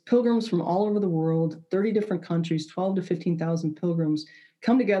 It's pilgrims from all over the world, 30 different countries, 12 to 15,000 pilgrims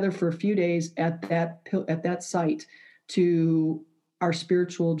come together for a few days at that site to our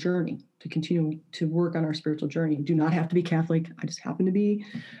spiritual journey, to continue to work on our spiritual journey. You do not have to be Catholic. I just happen to be.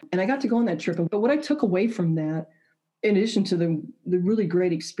 And I got to go on that trip. But what I took away from that, in addition to the really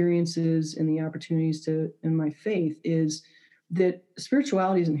great experiences and the opportunities in my faith, is that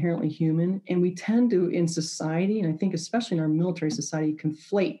spirituality is inherently human. And we tend to, in society, and I think especially in our military society,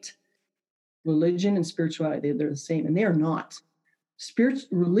 conflate religion and spirituality. They're the same, and they are not.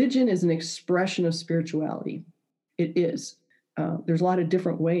 Religion is an expression of spirituality. It is. There's a lot of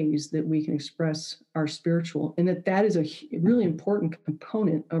different ways that we can express our spiritual, and that is a really important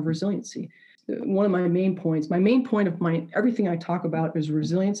component of resiliency. One of my main points of everything I talk about is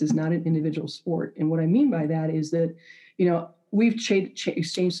resilience is not an individual sport. And what I mean by that is that, we've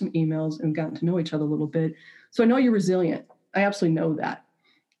exchanged some emails and gotten to know each other a little bit. So I know you're resilient. I absolutely know that.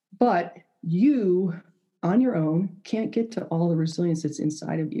 But you, on your own, can't get to all the resilience that's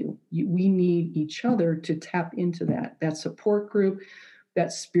inside of you. We need each other to tap into that support group,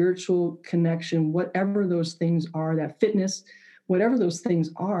 that spiritual connection, whatever those things are, that fitness, whatever those things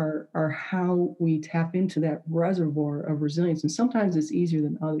are how we tap into that reservoir of resilience. And sometimes it's easier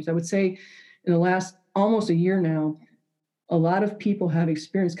than others. I would say in the last almost a year now, a lot of people have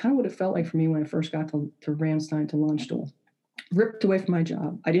experienced kind of what it felt like for me when I first got to Ramstein, to Landstuhl. Ripped away from my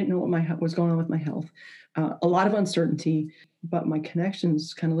job. I didn't know what was going on with my health. A lot of uncertainty, but my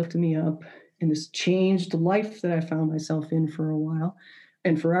connections kind of lifted me up in this changed life that I found myself in for a while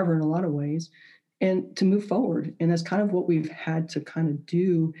and forever in a lot of ways, and to move forward. And that's kind of what we've had to kind of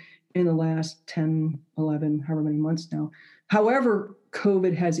do in the last 10, 11, however many months now. However,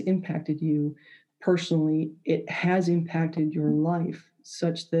 COVID has impacted you personally, it has impacted your life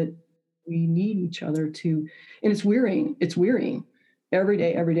such that we need each other and it's wearying. Every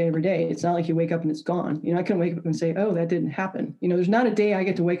day. It's not like you wake up and it's gone. I can wake up and say, oh, that didn't happen. There's not a day I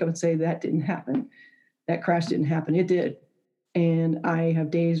get to wake up and say that didn't happen. That crash didn't happen. It did. And I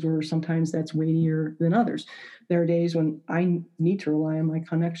have days where sometimes that's weightier than others. There are days when I need to rely on my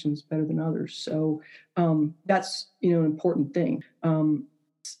connections better than others. So that's, an important thing.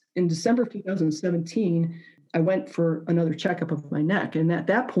 In December of 2017, I went for another checkup of my neck. And at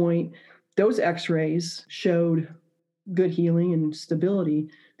that point, those x-rays showed good healing and stability.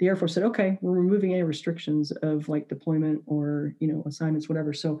 The Air Force said, okay, we're removing any restrictions of like deployment or, assignments,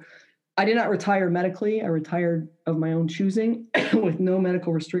 whatever. So I did not retire medically. I retired of my own choosing with no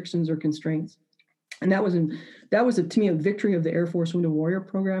medical restrictions or constraints. And that was to me a victory of the Air Force Wounded Warrior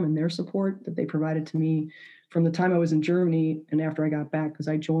Program and their support that they provided to me from the time I was in Germany and after I got back, because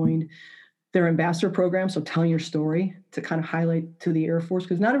I joined their ambassador program. So telling your story to kind of highlight to the Air Force,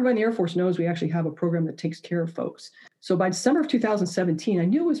 because not everybody in the Air Force knows we actually have a program that takes care of folks. So by December of 2017, I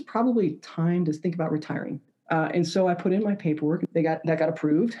knew it was probably time to think about retiring. And so I put in my paperwork. That got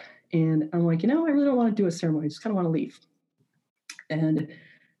approved. And I'm like, I really don't want to do a ceremony. I just kind of want to leave. And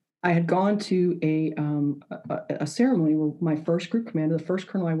I had gone to a ceremony where my first group commander, the first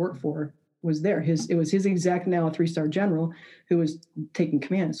colonel I worked for, was there. It was his exec, now a 3-star general, who was taking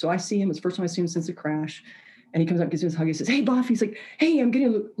command. So I see him. It's the first time I see him since the crash. And he comes up, gives me his hug. He says, "Hey, Buff." He's like, "Hey, I'm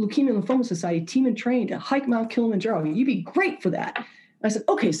getting a Leukemia and Lymphoma Society team and trained to hike Mount Kilimanjaro. You'd be great for that." And I said,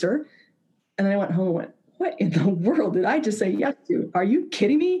 "Okay, sir." And then I went home and went, "What in the world did I just say yes to? Are you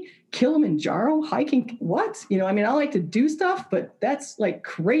kidding me? Kilimanjaro hiking? What? I like to do stuff, but that's like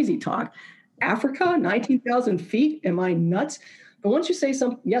crazy talk. Africa, 19,000 feet. Am I nuts?" But once you say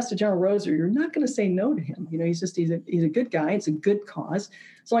yes to General Roser, you're not going to say no to him. He's a good guy. It's a good cause.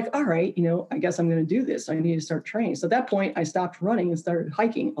 So like, all right, I guess I'm going to do this. I need to start training. So at that point, I stopped running and started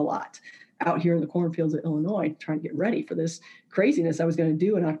hiking a lot out here in the cornfields of Illinois, trying to get ready for this craziness I was going to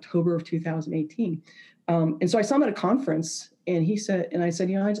do in October of 2018. And so I saw him at a conference, and he said, and I said,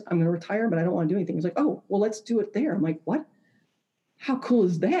 I'm going to retire, but I don't want to do anything. He's like, "Oh, well, let's do it there." I'm like, "What? How cool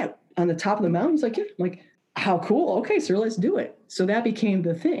is that? On the top of the mountain?" He's like, "Yeah." I'm like, "How cool. Okay, sir, let's do it." So that became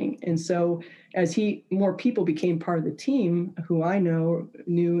the thing. And so as more people became part of the team who I knew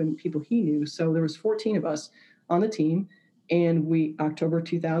and people he knew. So there was 14 of us on the team, and October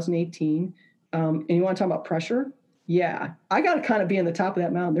 2018. And you want to talk about pressure? Yeah, I got to kind of be on the top of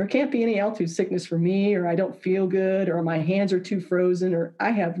that mountain. There can't be any altitude sickness for me, or I don't feel good, or my hands are too frozen, or I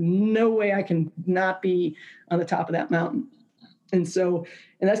have no way I can not be on the top of that mountain. And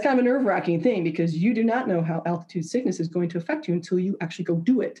that's kind of a nerve-wracking thing, because you do not know how altitude sickness is going to affect you until you actually go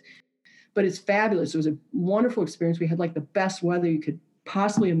do it. But it's fabulous. It was a wonderful experience. We had like the best weather you could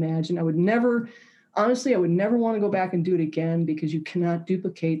possibly imagine. I would never want to go back and do it again, because you cannot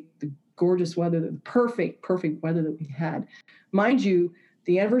duplicate the gorgeous weather, the perfect weather that we had. Mind you,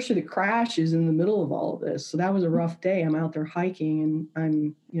 the anniversary of the crash is in the middle of all of this. So that was a rough day. I'm out there hiking, and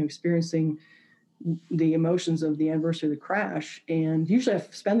I'm, experiencing the emotions of the anniversary of the crash. And usually I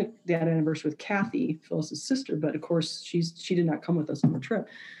spend that anniversary with Kathy, Phyllis's sister, but of course she did not come with us on the trip.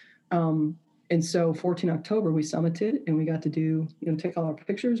 And so 14 October, we summited, and we got to do, take all our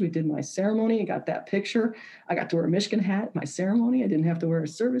pictures. We did my ceremony. I got that picture. I got to wear a Michigan hat at my ceremony. I didn't have to wear a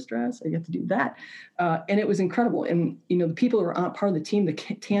service dress. I got to do that. And it was incredible. And, the people who were part of the team, the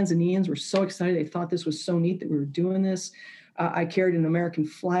Tanzanians, were so excited. They thought this was so neat that we were doing this. I carried an American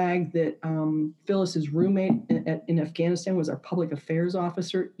flag that Phyllis's roommate in Afghanistan was our public affairs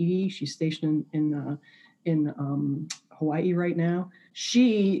officer, Edie. She's stationed in Hawaii right now.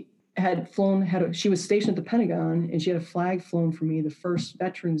 She she was stationed at the Pentagon, and she had a flag flown for me the first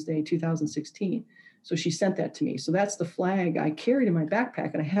Veterans Day 2016. So she sent that to me. So that's the flag I carried in my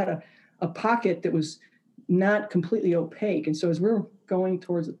backpack, and I had a pocket that was not completely opaque. And so as we were going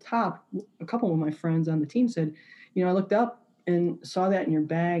towards the top, a couple of my friends on the team said, I looked up and saw that in your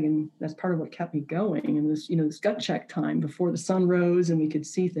bag, and that's part of what kept me going. And this gut check time before the sun rose and we could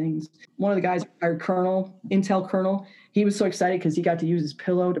see things. One of the guys, our Intel colonel, he was so excited because he got to use his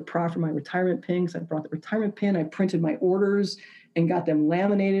pillow to proffer my retirement pin. So I brought the retirement pin. I printed my orders and got them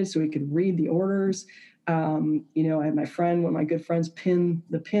laminated so he could read the orders. I had one of my good friends pin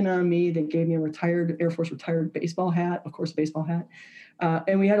the pin on me. They gave me a Air Force retired baseball hat, of course, a baseball hat.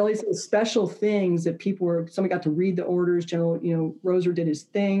 And we had all these special things that somebody got to read the orders. General, Roser did his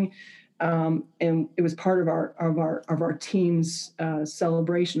thing. And it was part of our team's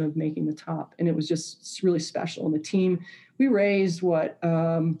celebration of making the top. And it was just really special. And the team, we raised over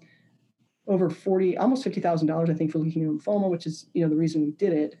almost $50,000, I think, for leukemia and lymphoma, which is, the reason we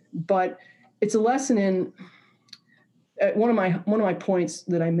did it. But it's a lesson in, one of my points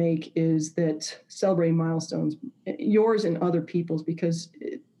that I make is that celebrating milestones, yours and other people's, because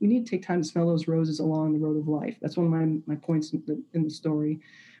we need to take time to smell those roses along the road of life. That's one of my points in the story.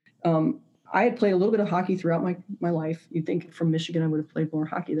 I had played a little bit of hockey throughout my life. You'd think from Michigan I would have played more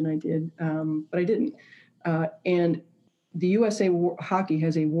hockey than I did, but I didn't. And the USA Hockey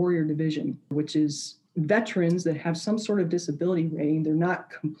has a warrior division, which is veterans that have some sort of disability rating.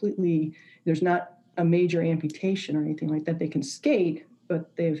 There's not a major amputation or anything like that. They can skate,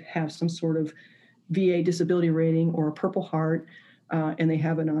 but they have some sort of VA disability rating or a Purple Heart, and they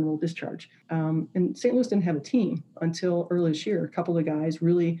have an honorable discharge. And St. Louis didn't have a team until early this year. A couple of guys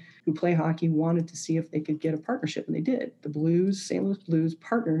really who play hockey wanted to see if they could get a partnership, and they did. The St. Louis Blues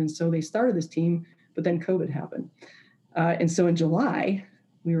partnered, and so they started this team, but then COVID happened. And so in July,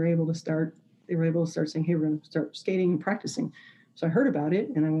 they were able to start saying, "Hey, we're going to start skating and practicing." So I heard about it,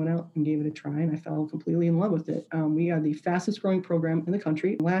 and I went out and gave it a try, and I fell completely in love with it. We are the fastest growing program in the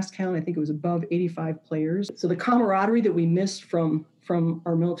country. Last count, I think it was above 85 players. So the camaraderie that we missed from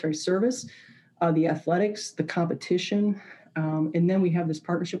our military service, the athletics, the competition. And then we have this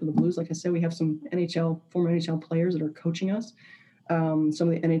partnership with the Blues. Like I said, we have some former NHL players that are coaching us. Some of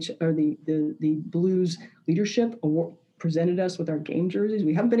the NHL or the Blues leadership presented us with our game jerseys.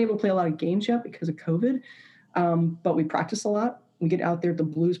 We haven't been able to play a lot of games yet because of COVID, but we practice a lot. We get out there at the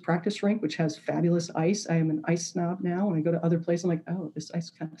Blues practice rink, which has fabulous ice. I am an ice snob now. When I go to other places, I'm like, oh, this ice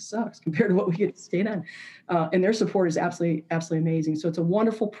kind of sucks compared to what we get to skate on. And their support is absolutely amazing. So it's a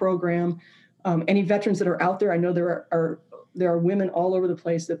wonderful program. Any veterans that are out there, I know there are women all over the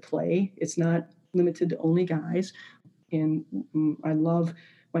place that play. It's not limited to only guys. And I love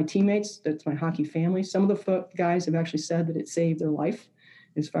my teammates. That's my hockey family. Some of the guys have actually said that it saved their life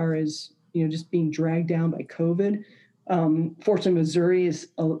as far as, just being dragged down by COVID. Fortunately, Missouri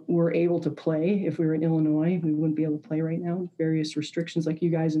we're able to play. If we were in Illinois, we wouldn't be able to play right now. Various restrictions like you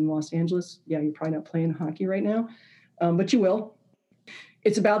guys in Los Angeles. Yeah, you're probably not playing hockey right now, but you will.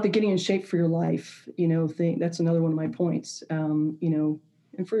 It's about the getting in shape for your life, thing. That's another one of my points,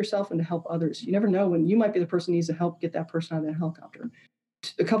 and for yourself and to help others. You never know when you might be the person who needs to help get that person out of that helicopter.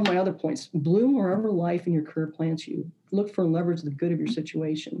 A couple of my other points: bloom wherever life in your career plants you. Look for and leverage the good of your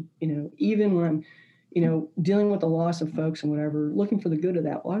situation. Even when I'm, dealing with the loss of folks and whatever, looking for the good of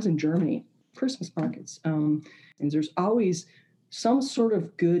that. Well, I was in Germany, Christmas markets, and there's always some sort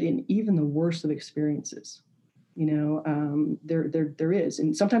of good in even the worst of experiences. There is,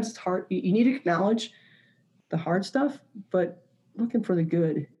 and sometimes it's hard. You need to acknowledge the hard stuff, but looking for the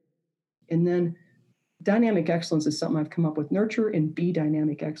good. And then dynamic excellence is something I've come up with. Nurture and be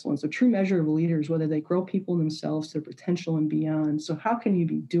dynamic excellence, a true measure of leaders, whether they grow people in themselves to their potential and beyond. So how can you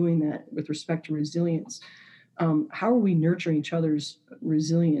be doing that with respect to resilience? How are we nurturing each other's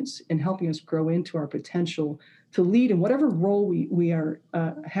resilience and helping us grow into our potential to lead in whatever role we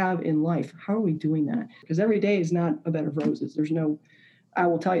have in life? How are we doing that? Because every day is not a bed of roses. I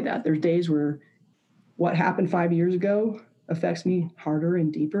will tell you that. There's days where what happened 5 years ago affects me harder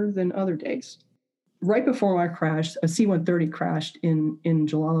and deeper than other days. Right before I crashed, a C-130 crashed in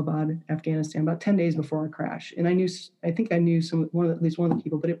Jalalabad, Afghanistan, about 10 days before I crashed. And I think I knew at least one of the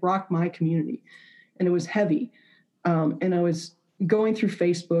people, but it rocked my community. And it was heavy. And I was going through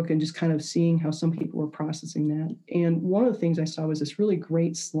Facebook and just kind of seeing how some people were processing that. And one of the things I saw was this really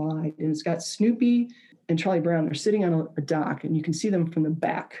great slide. And it's got Snoopy and Charlie Brown. They're sitting on a dock, and you can see them from the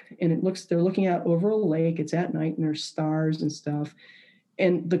back. And they're looking out over a lake. It's at night, and there's stars and stuff.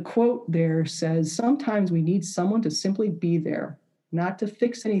 And the quote there says, sometimes we need someone to simply be there, not to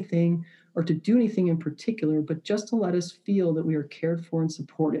fix anything or to do anything in particular, but just to let us feel that we are cared for and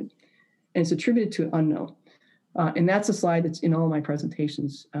supported. And it's attributed to unknown. And that's a slide that's in all my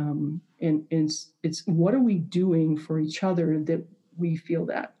presentations. And it's what are we doing for each other that we feel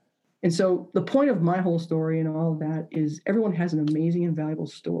that? And so the point of my whole story and all of that is everyone has an amazing and valuable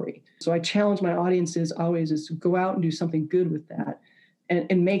story. So I challenge my audiences always is to go out and do something good with that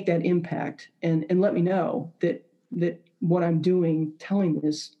and make that impact and let me know that what I'm doing, telling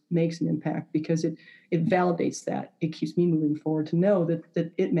this makes an impact, because it validates that. It keeps me moving forward to know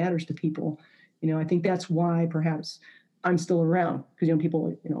that it matters to people. I think that's why perhaps I'm still around, because,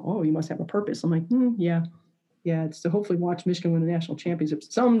 people, oh, you must have a purpose. I'm like, yeah, it's to hopefully watch Michigan win the national championship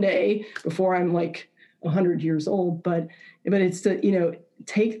someday before I'm like 100 years old. But it's to,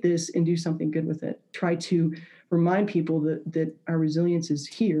 take this and do something good with it. Try to remind people that our resilience is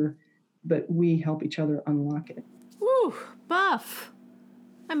here, but we help each other unlock it. Woo, Buff.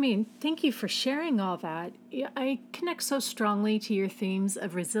 Thank you for sharing all that. I connect so strongly to your themes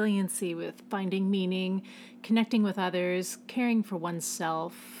of resiliency with finding meaning, connecting with others, caring for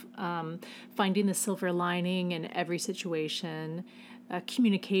oneself, finding the silver lining in every situation,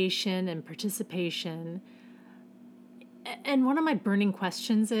 communication and participation. And one of my burning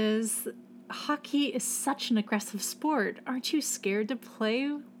questions is, hockey is such an aggressive sport. Aren't you scared to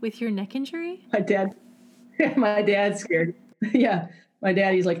play with your neck injury? My dad's scared. Yeah. My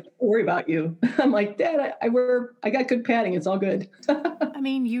daddy's like, don't worry about you. I'm like, Dad, I got good padding. It's all good.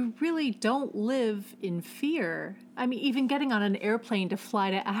 You really don't live in fear. Even getting on an airplane to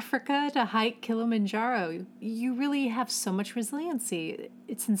fly to Africa to hike Kilimanjaro, you really have so much resiliency.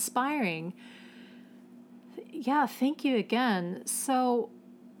 It's inspiring. Yeah, thank you again. So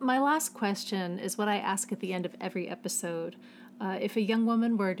my last question is what I ask at the end of every episode. If a young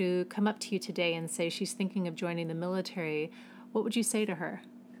woman were to come up to you today and say she's thinking of joining the military, what would you say to her?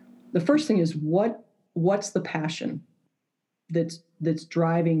 The first thing is what's the passion that's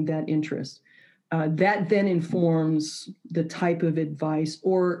driving that interest? That then informs the type of advice,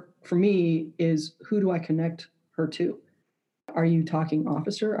 or for me is, who do I connect her to? Are you talking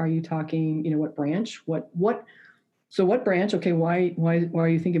officer? Are you talking, what branch? What So what branch? Okay, why are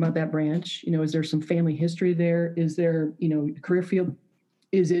you thinking about that branch? Is there some family history there? Is there, career field?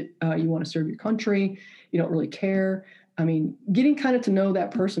 Is it you want to serve your country? You don't really care. I mean, getting kind of to know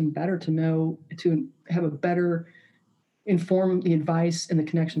that person better, to have a better inform the advice and the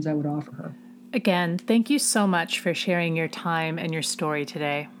connections I would offer her. Again, thank you so much for sharing your time and your story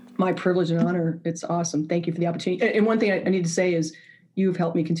today. My privilege and honor. It's awesome. Thank you for the opportunity. And one thing I need to say is you've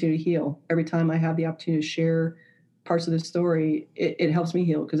helped me continue to heal. Every time I have the opportunity to share parts of the story, it helps me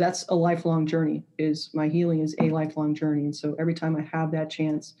heal, because that's a lifelong journey. My healing is a lifelong journey. And so every time I have that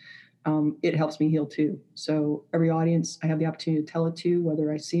chance, it helps me heal too. So every audience I have the opportunity to tell it to,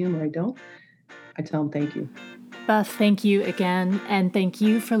 whether I see them or I don't, I tell them thank you. Beth, thank you again, and thank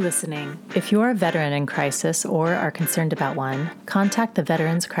you for listening. If you're a veteran in crisis or are concerned about one, contact the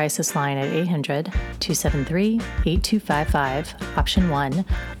Veterans Crisis Line at 800-273-8255, option 1,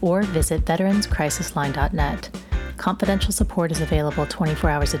 or visit veteranscrisisline.net. Confidential support is available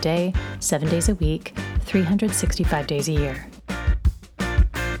 24 hours a day, 7 days a week, 365 days a year.